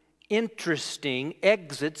interesting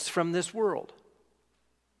exits from this world.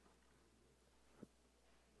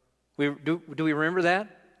 Do we remember that?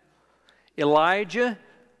 Elijah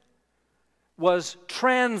was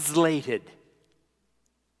translated.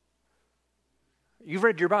 You've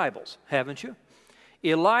read your Bibles, haven't you?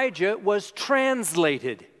 Elijah was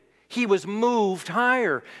translated. He was moved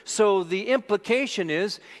higher. So the implication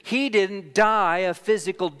is he didn't die a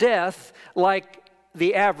physical death like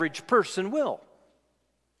the average person will.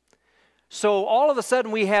 So all of a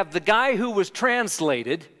sudden we have the guy who was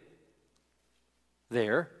translated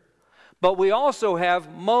there, but we also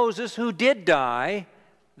have Moses who did die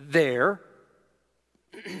there.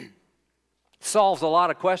 Solves a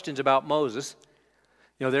lot of questions about Moses.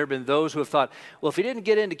 You know, there have been those who have thought, well, if he didn't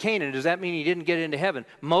get into Canaan, does that mean he didn't get into heaven?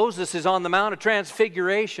 Moses is on the Mount of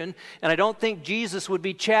Transfiguration, and I don't think Jesus would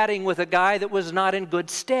be chatting with a guy that was not in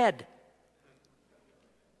good stead.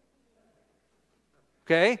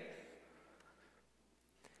 Okay?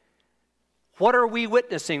 What are we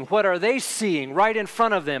witnessing? What are they seeing right in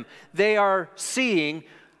front of them? They are seeing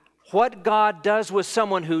what God does with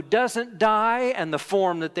someone who doesn't die and the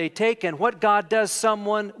form that they take, and what God does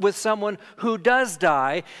with someone who does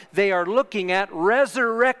die. They are looking at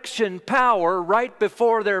resurrection power right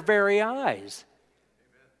before their very eyes.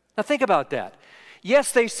 Now think about that.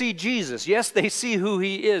 Yes, they see Jesus. Yes, they see who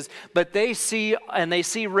he is, but they see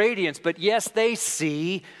radiance. But yes, they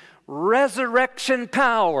see resurrection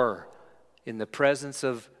power in the presence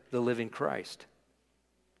of the living Christ.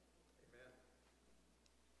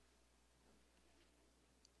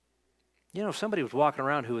 You know, if somebody was walking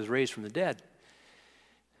around who was raised from the dead,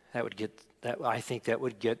 I think that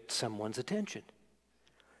would get someone's attention.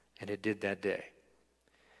 And it did that day.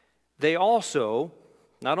 They also,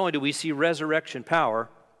 not only do we see resurrection power,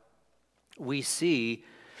 we see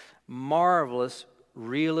marvelous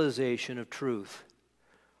realization of truth.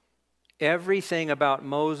 Everything about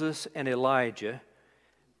Moses and Elijah,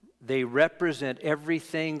 they represent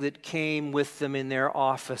everything that came with them in their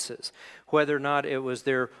offices, whether or not it was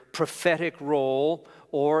their prophetic role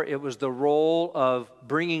or it was the role of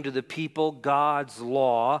bringing to the people God's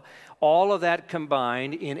law. All of that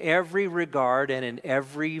combined in every regard and in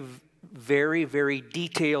every very, very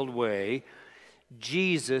detailed way.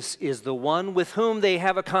 Jesus is the one with whom they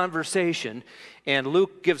have a conversation, and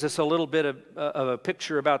Luke gives us a little bit of a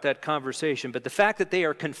picture about that conversation. But the fact that they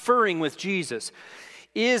are conferring with Jesus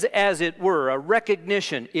is, as it were, a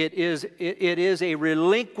recognition. It is a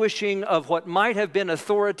relinquishing of what might have been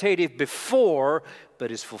authoritative before,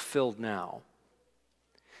 but is fulfilled now.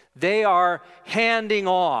 They are handing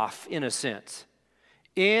off, in a sense,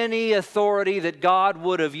 any authority that God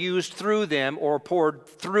would have used through them or poured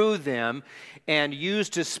through them and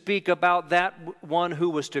used to speak about that one who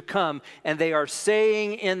was to come. And they are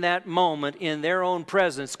saying in that moment, in their own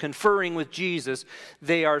presence, conferring with Jesus,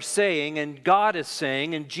 they are saying, and God is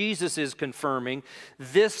saying, and Jesus is confirming,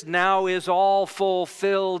 this now is all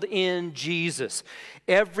fulfilled in Jesus.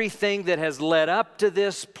 Everything that has led up to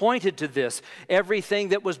this pointed to this. Everything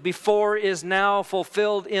that was before is now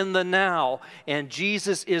fulfilled in the now. And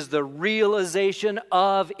Jesus is the realization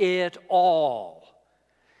of it all.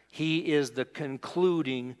 He is the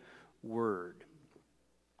concluding word,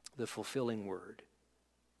 the fulfilling word,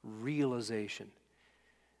 realization.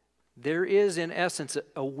 There is, in essence,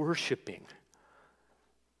 a worshiping.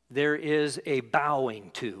 There is a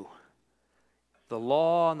bowing to. The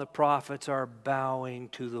law and the prophets are bowing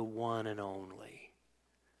to the one and only,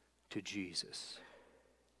 to Jesus.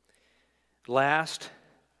 Last,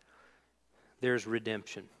 there's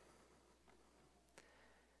redemption.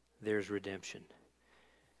 There's redemption.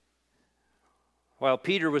 While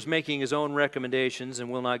Peter was making his own recommendations,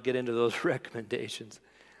 and we'll not get into those recommendations,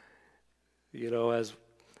 as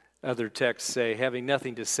other texts say, having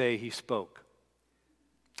nothing to say, he spoke.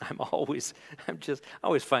 I always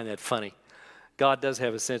find that funny. God does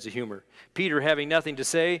have a sense of humor. Peter, having nothing to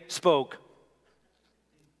say, spoke.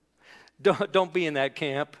 Don't be in that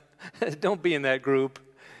camp. Don't be in that group.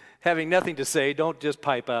 Having nothing to say, don't just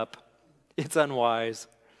pipe up. It's unwise.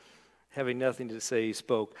 Having nothing to say, he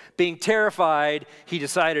spoke. Being terrified, he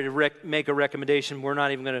decided to make a recommendation. We're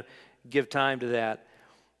not even going to give time to that.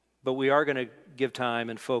 But we are going to give time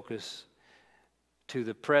and focus to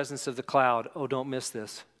the presence of the cloud. Oh, don't miss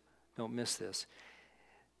this. Don't miss this.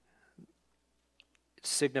 It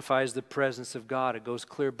signifies the presence of God. It goes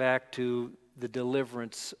clear back to the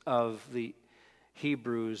deliverance of the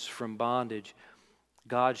Hebrews from bondage.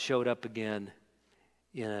 God showed up again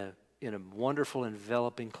in a wonderful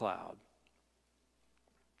enveloping cloud.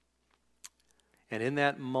 And in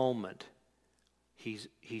that moment, he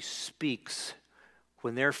speaks.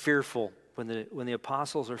 When they're fearful, when the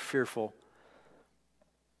apostles are fearful,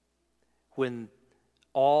 when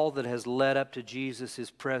all that has led up to Jesus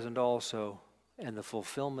is present also, and the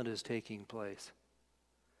fulfillment is taking place,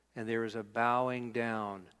 and there is a bowing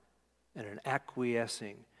down and an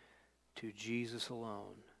acquiescing to Jesus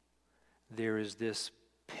alone, there is this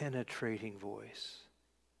penetrating voice.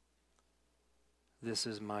 This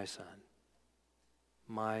is my Son,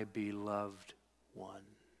 my beloved one.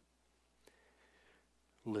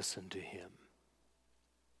 Listen to him.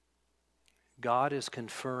 God is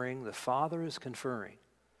conferring, the Father is conferring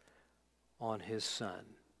on his Son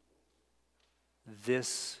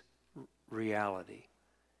this reality.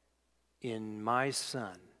 In my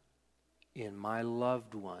Son, in my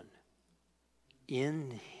loved one,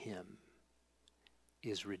 in him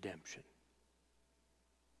is redemption.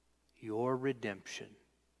 Your redemption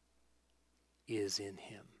is in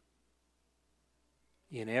him.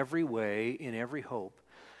 In every way, in every hope,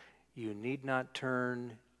 you need not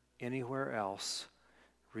turn anywhere else.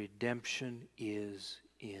 Redemption is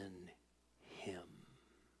in him.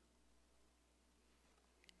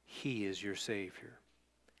 He is your Savior.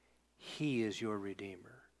 He is your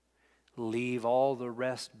Redeemer. Leave all the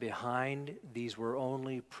rest behind. These were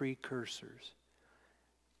only precursors.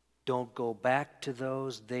 Don't go back to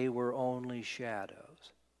those. They were only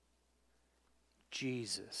shadows.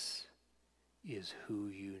 Jesus is who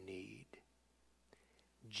you need.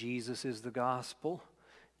 Jesus is the gospel.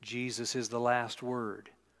 Jesus is the last word.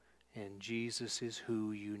 And Jesus is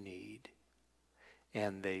who you need.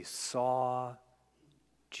 And they saw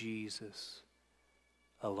Jesus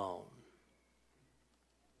alone.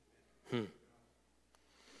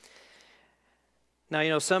 Now,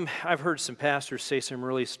 I've heard some pastors say some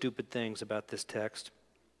really stupid things about this text,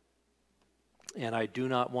 and I do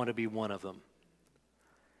not want to be one of them.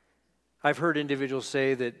 I've heard individuals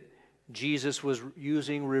say that Jesus was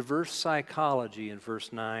using reverse psychology in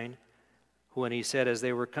verse 9 when he said, as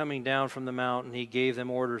they were coming down from the mountain, he gave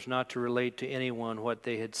them orders not to relate to anyone what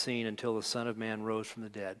they had seen until the Son of Man rose from the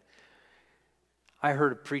dead. I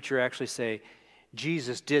heard a preacher actually say,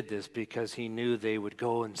 Jesus did this because he knew they would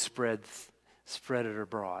go and spread it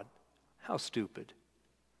abroad. How stupid.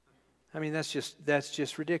 I mean, that's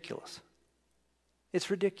just ridiculous. It's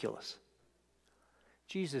ridiculous.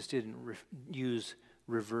 Jesus didn't use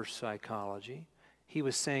reverse psychology. He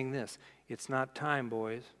was saying this, it's not time,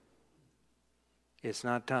 boys. It's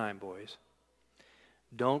not time, boys.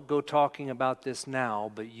 Don't go talking about this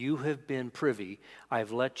now, but you have been privy.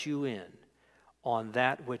 I've let you in on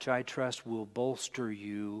that which I trust will bolster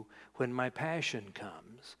you when my passion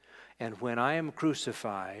comes, And when I am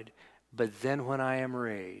crucified, but then when I am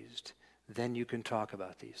raised, then you can talk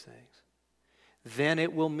about these things. Then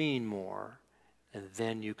it will mean more, and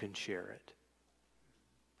then you can share it.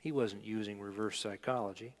 He wasn't using reverse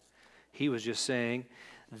psychology. He was just saying,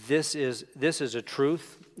 this is a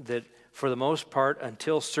truth that for the most part,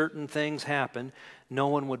 until certain things happen, no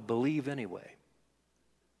one would believe anyway.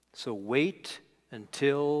 So wait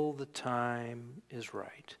until the time is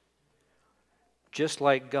right. Just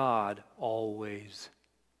like God always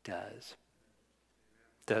does.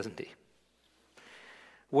 Doesn't he?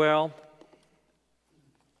 Well,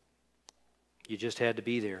 you just had to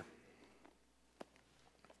be there.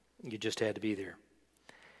 You just had to be there.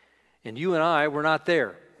 And you and I were not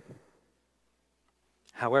there.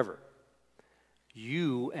 However,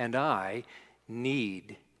 you and I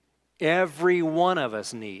need, every one of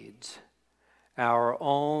us needs, our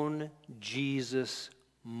own Jesus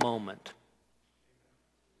moment.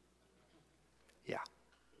 Yeah.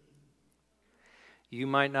 You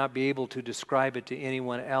might not be able to describe it to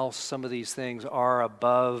anyone else. Some of these things are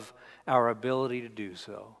above our ability to do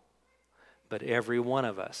so. But every one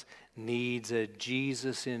of us needs a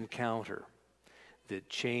Jesus encounter that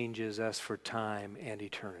changes us for time and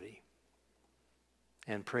eternity.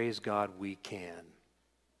 And praise God, we can.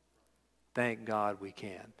 Thank God we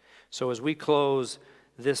can. So as we close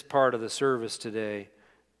this part of the service today,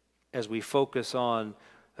 as we focus on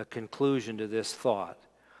a conclusion to this thought,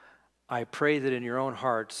 I pray that in your own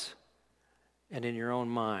hearts and in your own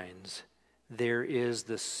minds, there is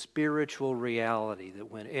the spiritual reality that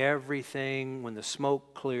when the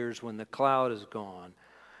smoke clears, when the cloud is gone,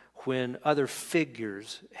 when other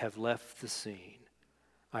figures have left the scene,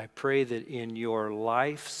 I pray that in your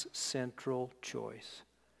life's central choice,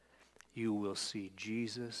 you will see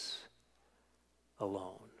Jesus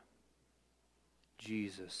alone.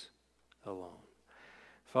 Jesus alone.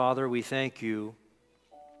 Father, we thank you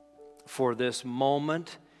for this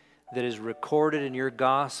moment that is recorded in your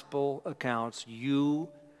gospel accounts. You,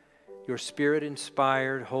 your Spirit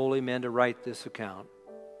inspired holy men to write this account.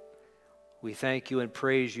 We thank you and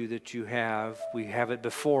praise you that we have it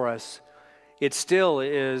before us. It still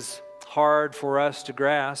is hard for us to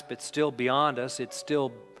grasp. It's still beyond us. It's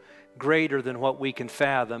still greater than what we can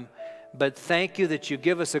fathom. But thank you that you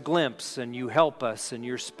give us a glimpse and you help us and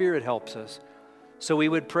your Spirit helps us. So we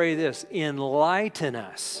would pray this: enlighten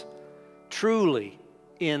us, truly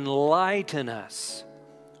enlighten us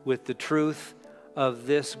with the truth of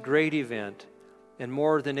this great event. And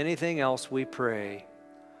more than anything else, we pray,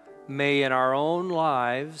 may in our own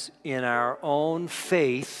lives, in our own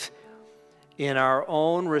faith, in our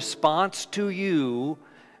own response to you,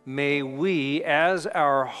 may we, as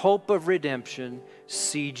our hope of redemption,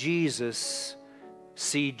 see Jesus,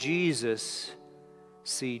 see Jesus,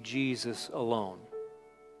 see Jesus alone.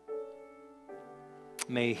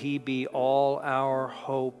 May he be all our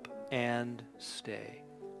hope and stay.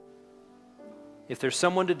 If there's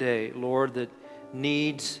someone today, Lord, that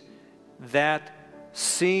needs that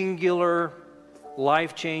singular,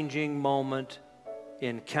 life-changing moment,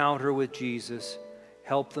 encounter with Jesus,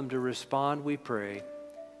 help them to respond, we pray,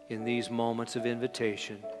 in these moments of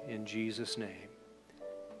invitation. In Jesus' name,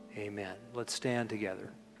 amen. Let's stand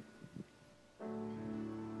together.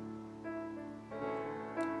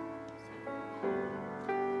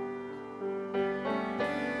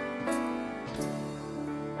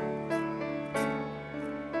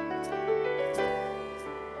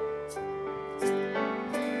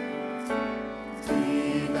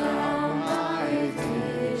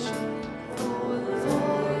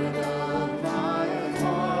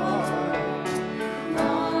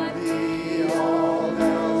 Not be all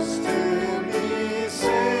else to me.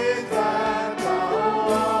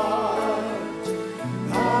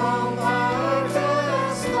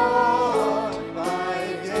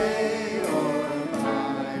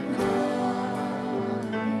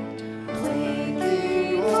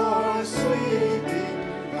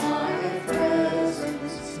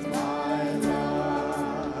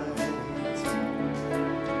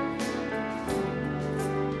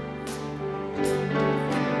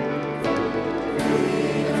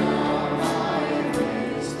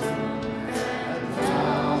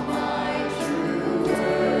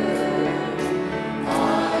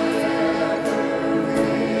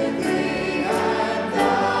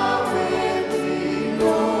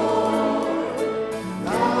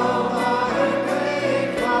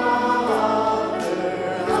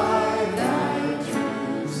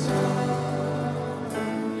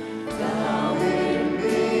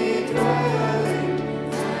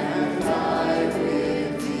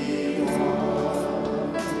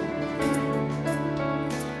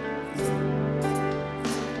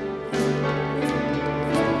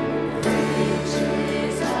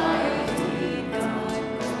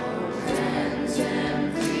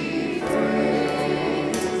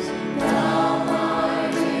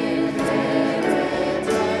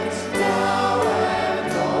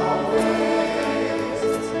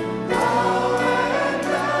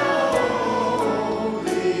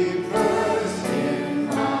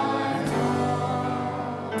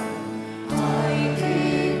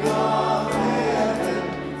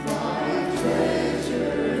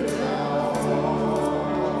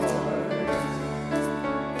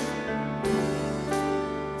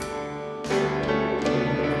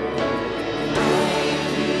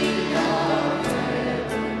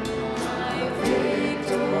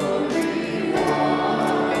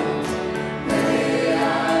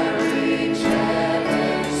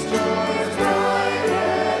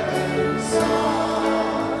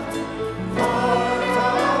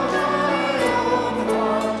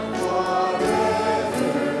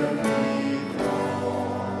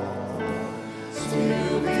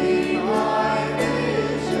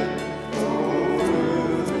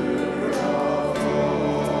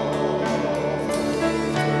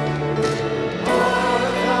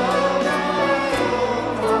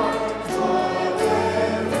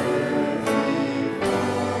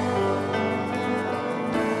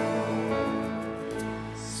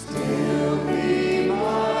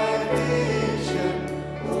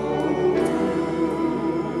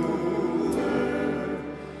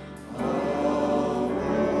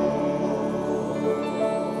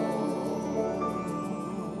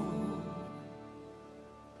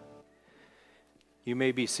 You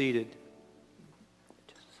may be seated.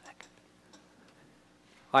 Just a second.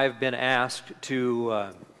 I have been asked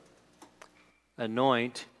to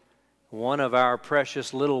anoint one of our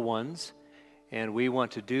precious little ones, and we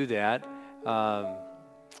want to do that.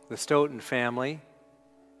 The Stoughton family,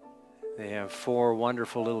 they have 4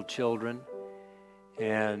 wonderful little children,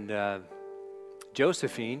 and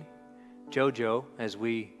Josephine, JoJo, as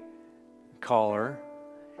we call her,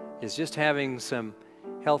 is just having some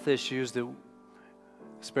health issues that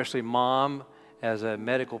especially Mom as a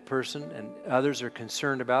medical person and others are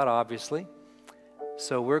concerned about, obviously.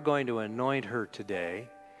 So we're going to anoint her today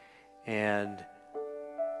and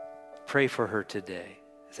pray for her today.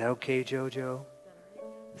 Is that okay, JoJo?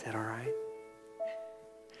 Is that all right?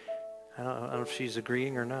 I don't know if she's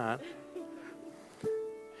agreeing or not.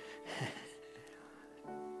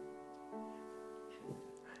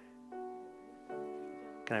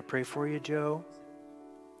 Can I pray for you, Joe?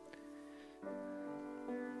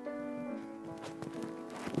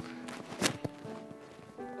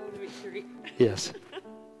 Yes. That's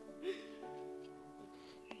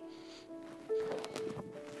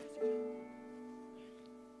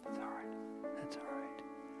all right. That's all right.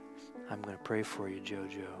 I'm going to pray for you,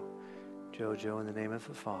 JoJo. JoJo, in the name of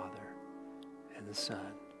the Father and the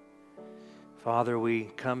Son. Father,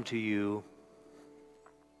 we come to you,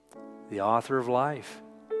 the author of life.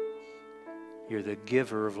 You're the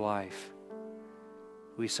giver of life.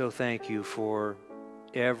 We so thank you for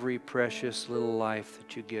every precious little life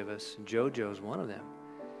that you give us. And JoJo's one of them.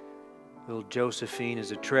 Little Josephine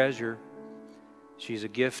is a treasure. She's a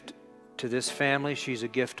gift to this family. She's a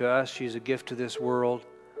gift to us. She's a gift to this world.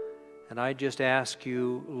 And I just ask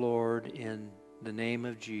you, Lord, in the name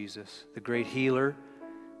of Jesus, the great healer,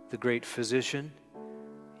 the great physician,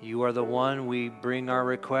 you are the one we bring our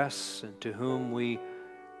requests and to whom we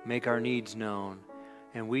make our needs known.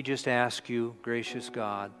 And we just ask you, gracious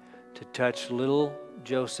God, to touch little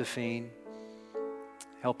Josephine,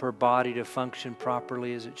 help her body to function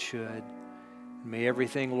properly as it should. May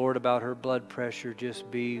everything, Lord, about her blood pressure just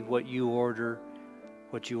be what you order,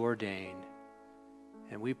 what you ordain.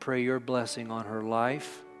 And we pray your blessing on her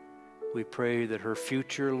life. We pray that her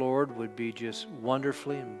future, Lord, would be just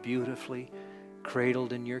wonderfully and beautifully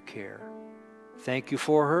cradled in your care. Thank you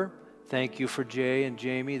for her. Thank you for Jay and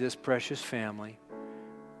Jamie, this precious family.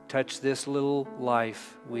 Touch this little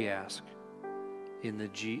life, we ask. In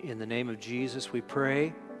the name of Jesus, we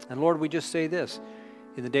pray. And Lord, we just say this.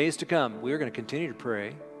 In the days to come, we're going to continue to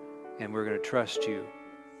pray, and we're going to trust you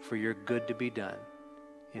for your good to be done.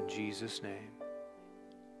 In Jesus' name,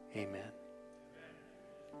 amen.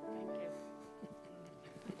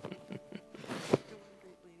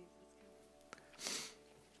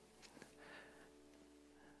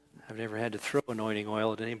 I've never had to throw anointing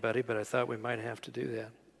oil at anybody, but I thought we might have to do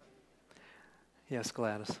that. Yes,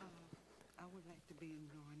 Gladys. I would like to be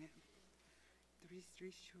anointed.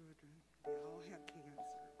 Three children, they all have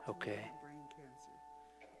cancer. Okay. Two have brain cancer.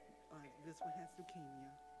 This one has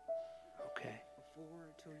leukemia. Okay. A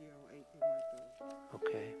 2-year-old, 18-month-old.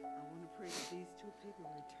 Okay. I want to pray that these 2 people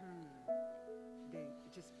return. They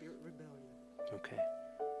just spirit rebellion. Okay.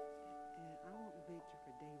 And I want victory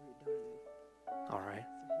for David Dunn. All right.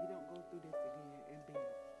 So he don't go through this again and be.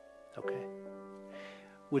 Okay.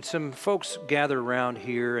 Would some folks gather around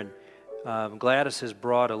here, and Gladys has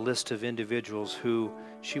brought a list of individuals who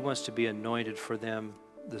she wants to be anointed for them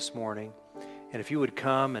this morning. And if you would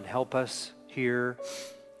come and help us here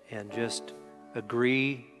and just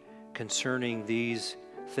agree concerning these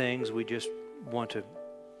things, we just want to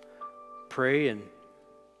pray in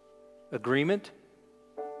agreement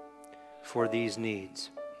for these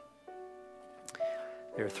needs.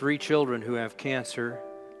 There are 3 children who have cancer: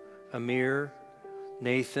 Amir,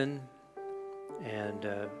 Nathan, and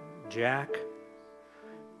Jack.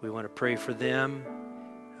 We want to pray for them.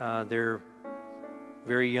 They're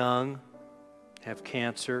very young, have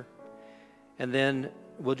cancer. And then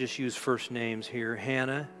we'll just use first names here.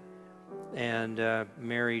 Hannah and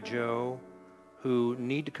Mary Jo, who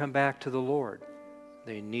need to come back to the Lord.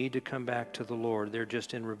 They need to come back to the Lord. They're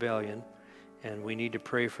just in rebellion, and we need to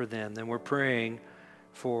pray for them. Then we're praying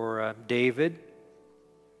for David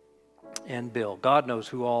and Bill. God knows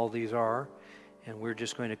who all these are, and we're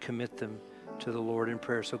just going to commit them to the Lord in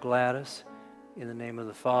prayer. So Gladys, in the name of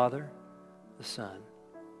the Father, the Son,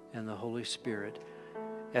 and the Holy Spirit,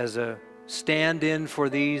 as a stand-in for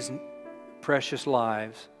these precious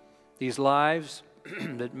lives, these lives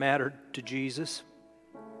that mattered to Jesus.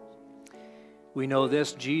 We know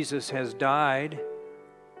this: Jesus has died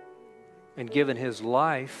and given his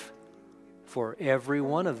life for every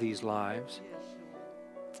one of these lives.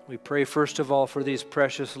 We pray first of all for these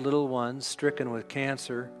precious little ones stricken with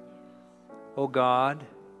cancer. Oh God,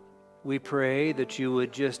 we pray that you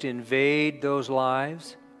would just invade those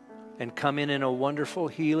lives and come in a wonderful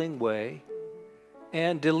healing way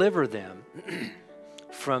and deliver them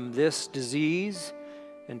from this disease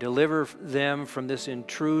and deliver them from this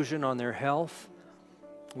intrusion on their health.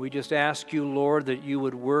 We just ask you, Lord, that you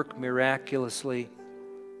would work miraculously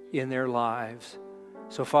in their lives.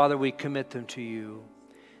 So, Father, we commit them to you.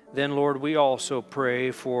 Then, Lord, we also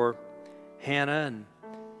pray for Hannah and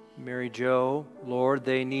Mary Jo. Lord,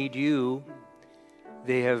 they need you.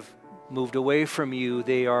 They have moved away from you.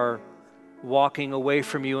 They are walking away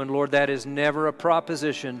from you. And, Lord, that is never a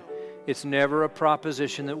proposition. It's never a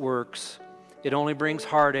proposition that works. It only brings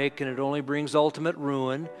heartache and it only brings ultimate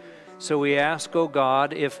ruin. So we ask, oh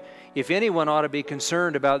God, if anyone ought to be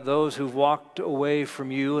concerned about those who've walked away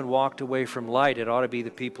from you and walked away from light, it ought to be the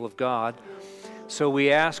people of God. So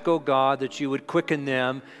we ask, oh God, that you would quicken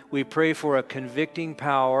them. We pray for a convicting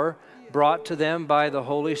power brought to them by the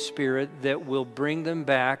Holy Spirit that will bring them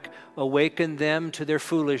back, awaken them to their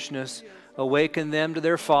foolishness, awaken them to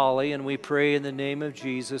their folly, and we pray in the name of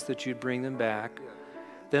Jesus that you'd bring them back.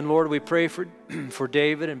 Then, Lord, we pray for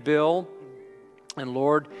David and Bill. And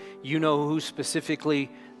Lord, you know who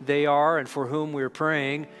specifically they are and for whom we're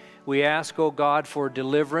praying. We ask, oh God, for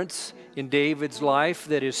deliverance in David's life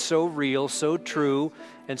that is so real, so true,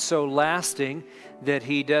 and so lasting that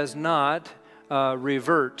he does not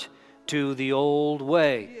revert to the old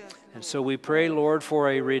way. And so we pray, Lord, for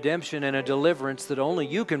a redemption and a deliverance that only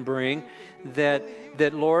you can bring, that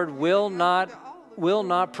Lord, will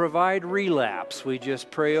not provide relapse. We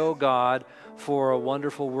just pray, oh God, for a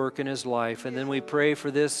wonderful work in his life. And then we pray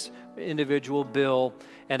for this individual, Bill,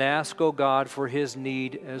 and ask, oh God, for his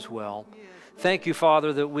need as well. Thank you,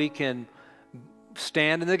 Father, that we can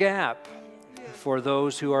stand in the gap for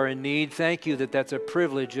those who are in need. Thank you that that's a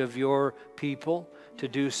privilege of your people to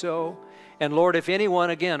do so. And Lord, if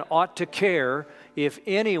anyone, again, ought to care, if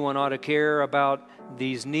anyone ought to care about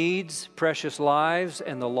these needs, precious lives,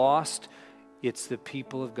 and the lost, it's the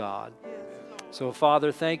people of God. So,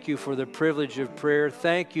 Father, thank you for the privilege of prayer.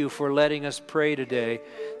 Thank you for letting us pray today.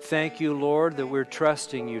 Thank you, Lord, that we're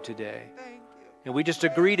trusting you today. And we just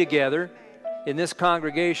agree together. In this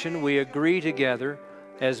congregation, we agree together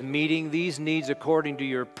as meeting these needs according to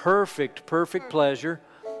your perfect pleasure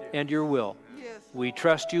and your will. We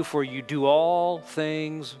trust you, for you do all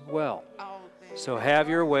things well. So have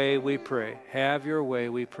your way, we pray. Have your way,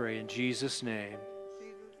 we pray, in Jesus' name.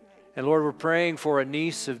 And Lord, we're praying for a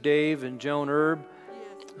niece of Dave and Joan Erb.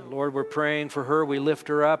 And Lord, we're praying for her. We lift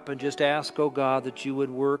her up and just ask, oh God, that you would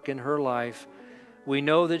work in her life. We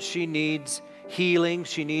know that she needs healing.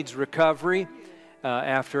 She needs recovery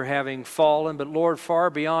after having fallen. But Lord, far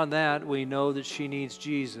beyond that, we know that she needs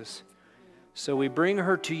Jesus. So we bring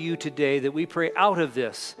her to you today, that we pray out of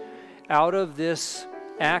this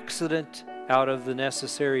accident, out of the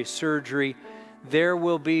necessary surgery, there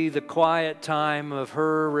will be the quiet time of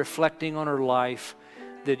her reflecting on her life,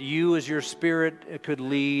 that you as your Spirit could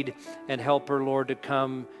lead and help her, Lord, to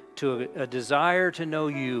come to a desire to know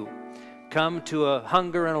you, come to a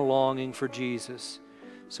hunger and a longing for Jesus.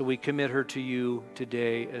 So we commit her to you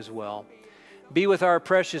today as well. Be with our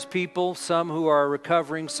precious people, some who are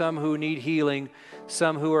recovering, some who need healing,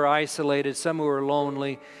 some who are isolated, some who are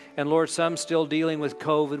lonely, and Lord, some still dealing with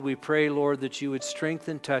COVID. We pray, Lord, that you would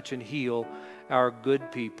strengthen, touch, and heal our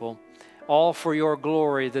good people, all for your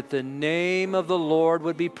glory, that the name of the Lord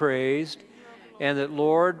would be praised, and that,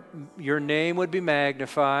 Lord, your name would be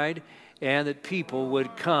magnified, and that people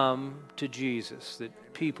would come to Jesus,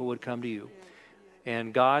 that people would come to you.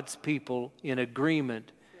 And God's people in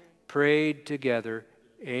agreement prayed together,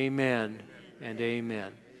 amen and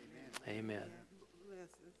amen. Amen.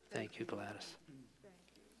 Thank you, Gladys.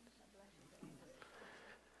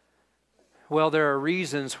 Well, there are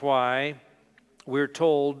reasons why we're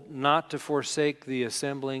told not to forsake the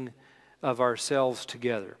assembling of ourselves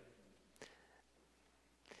together.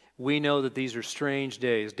 We know that these are strange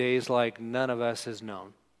days, days like none of us has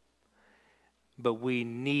known. But we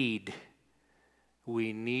need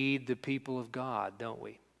the people of God, don't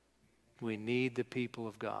we? We need the people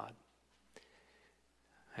of God.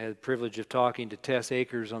 I had the privilege of talking to Tess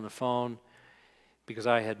Akers on the phone because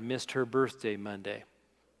I had missed her birthday Monday.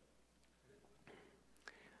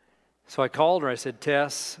 So I called her. I said,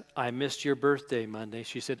 Tess, I missed your birthday Monday.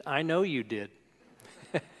 She said, I know you did.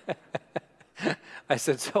 I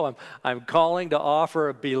said, so I'm calling to offer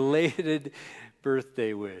a belated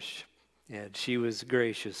birthday wish. And she was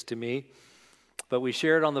gracious to me. But we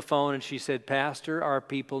shared on the phone, and she said, Pastor, our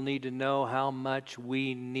people need to know how much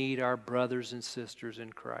we need our brothers and sisters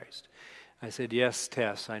in Christ. I said, yes,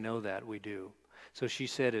 Tess, I know that, we do. So she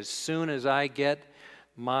said, as soon as I get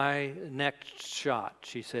my next shot,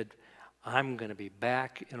 she said, I'm going to be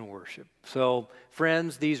back in worship. So,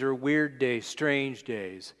 friends, these are weird days, strange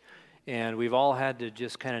days. And we've all had to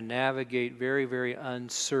just kind of navigate very, very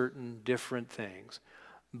uncertain, different things.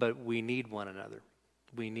 But we need one another.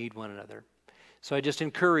 We need one another. So I just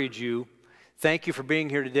encourage you, thank you for being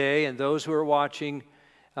here today, and those who are watching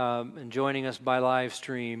and joining us by live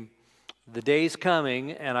stream. The day's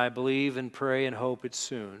coming, and I believe and pray and hope it's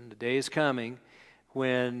soon. The day is coming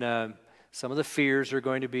when some of the fears are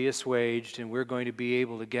going to be assuaged, and we're going to be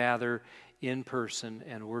able to gather in person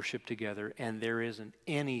and worship together, and there isn't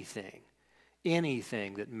anything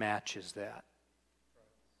that matches that.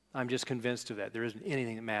 I'm just convinced of that. There isn't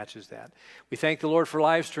anything that matches that. We thank the Lord for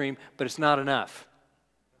live stream, but it's not enough.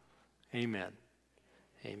 Amen.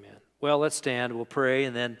 Amen. Well, let's stand. We'll pray,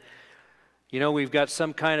 and then, you know, we've got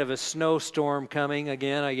some kind of a snowstorm coming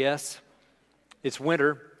again, I guess. It's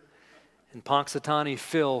winter, and Punxsutawney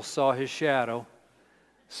Phil saw his shadow,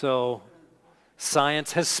 so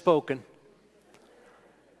science has spoken.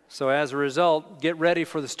 So as a result, get ready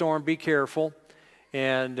for the storm. Be careful,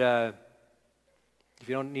 and if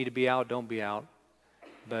you don't need to be out, don't be out.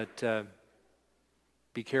 But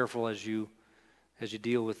be careful as you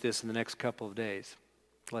deal with this in the next couple of days.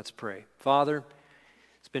 Let's pray. Father,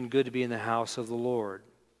 it's been good to be in the house of the Lord.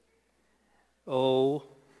 Oh,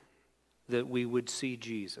 that we would see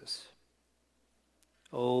Jesus.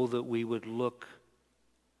 Oh, that we would look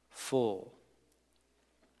full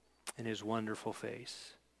in his wonderful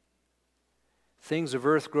face. Things of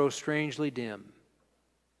earth grow strangely dim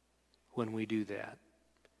when we do that.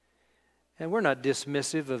 And we're not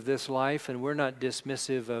dismissive of this life, and we're not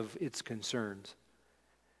dismissive of its concerns.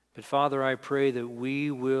 But Father, I pray that we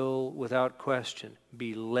will, without question,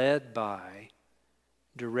 be led by,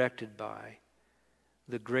 directed by,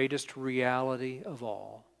 the greatest reality of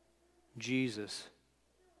all, Jesus,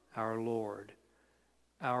 our Lord,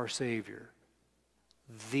 our Savior,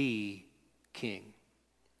 the King.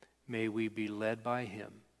 May we be led by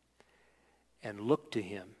him and look to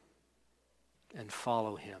him and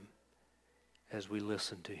follow him as we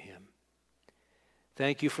listen to him.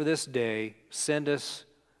 Thank you for this day. Send us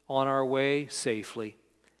on our way safely.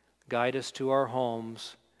 Guide us to our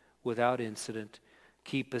homes without incident.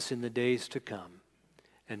 Keep us in the days to come.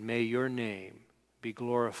 And may your name be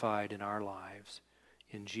glorified in our lives.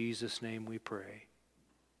 In Jesus' name we pray.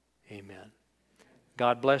 Amen.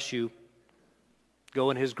 God bless you. Go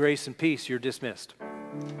in his grace and peace. You're dismissed.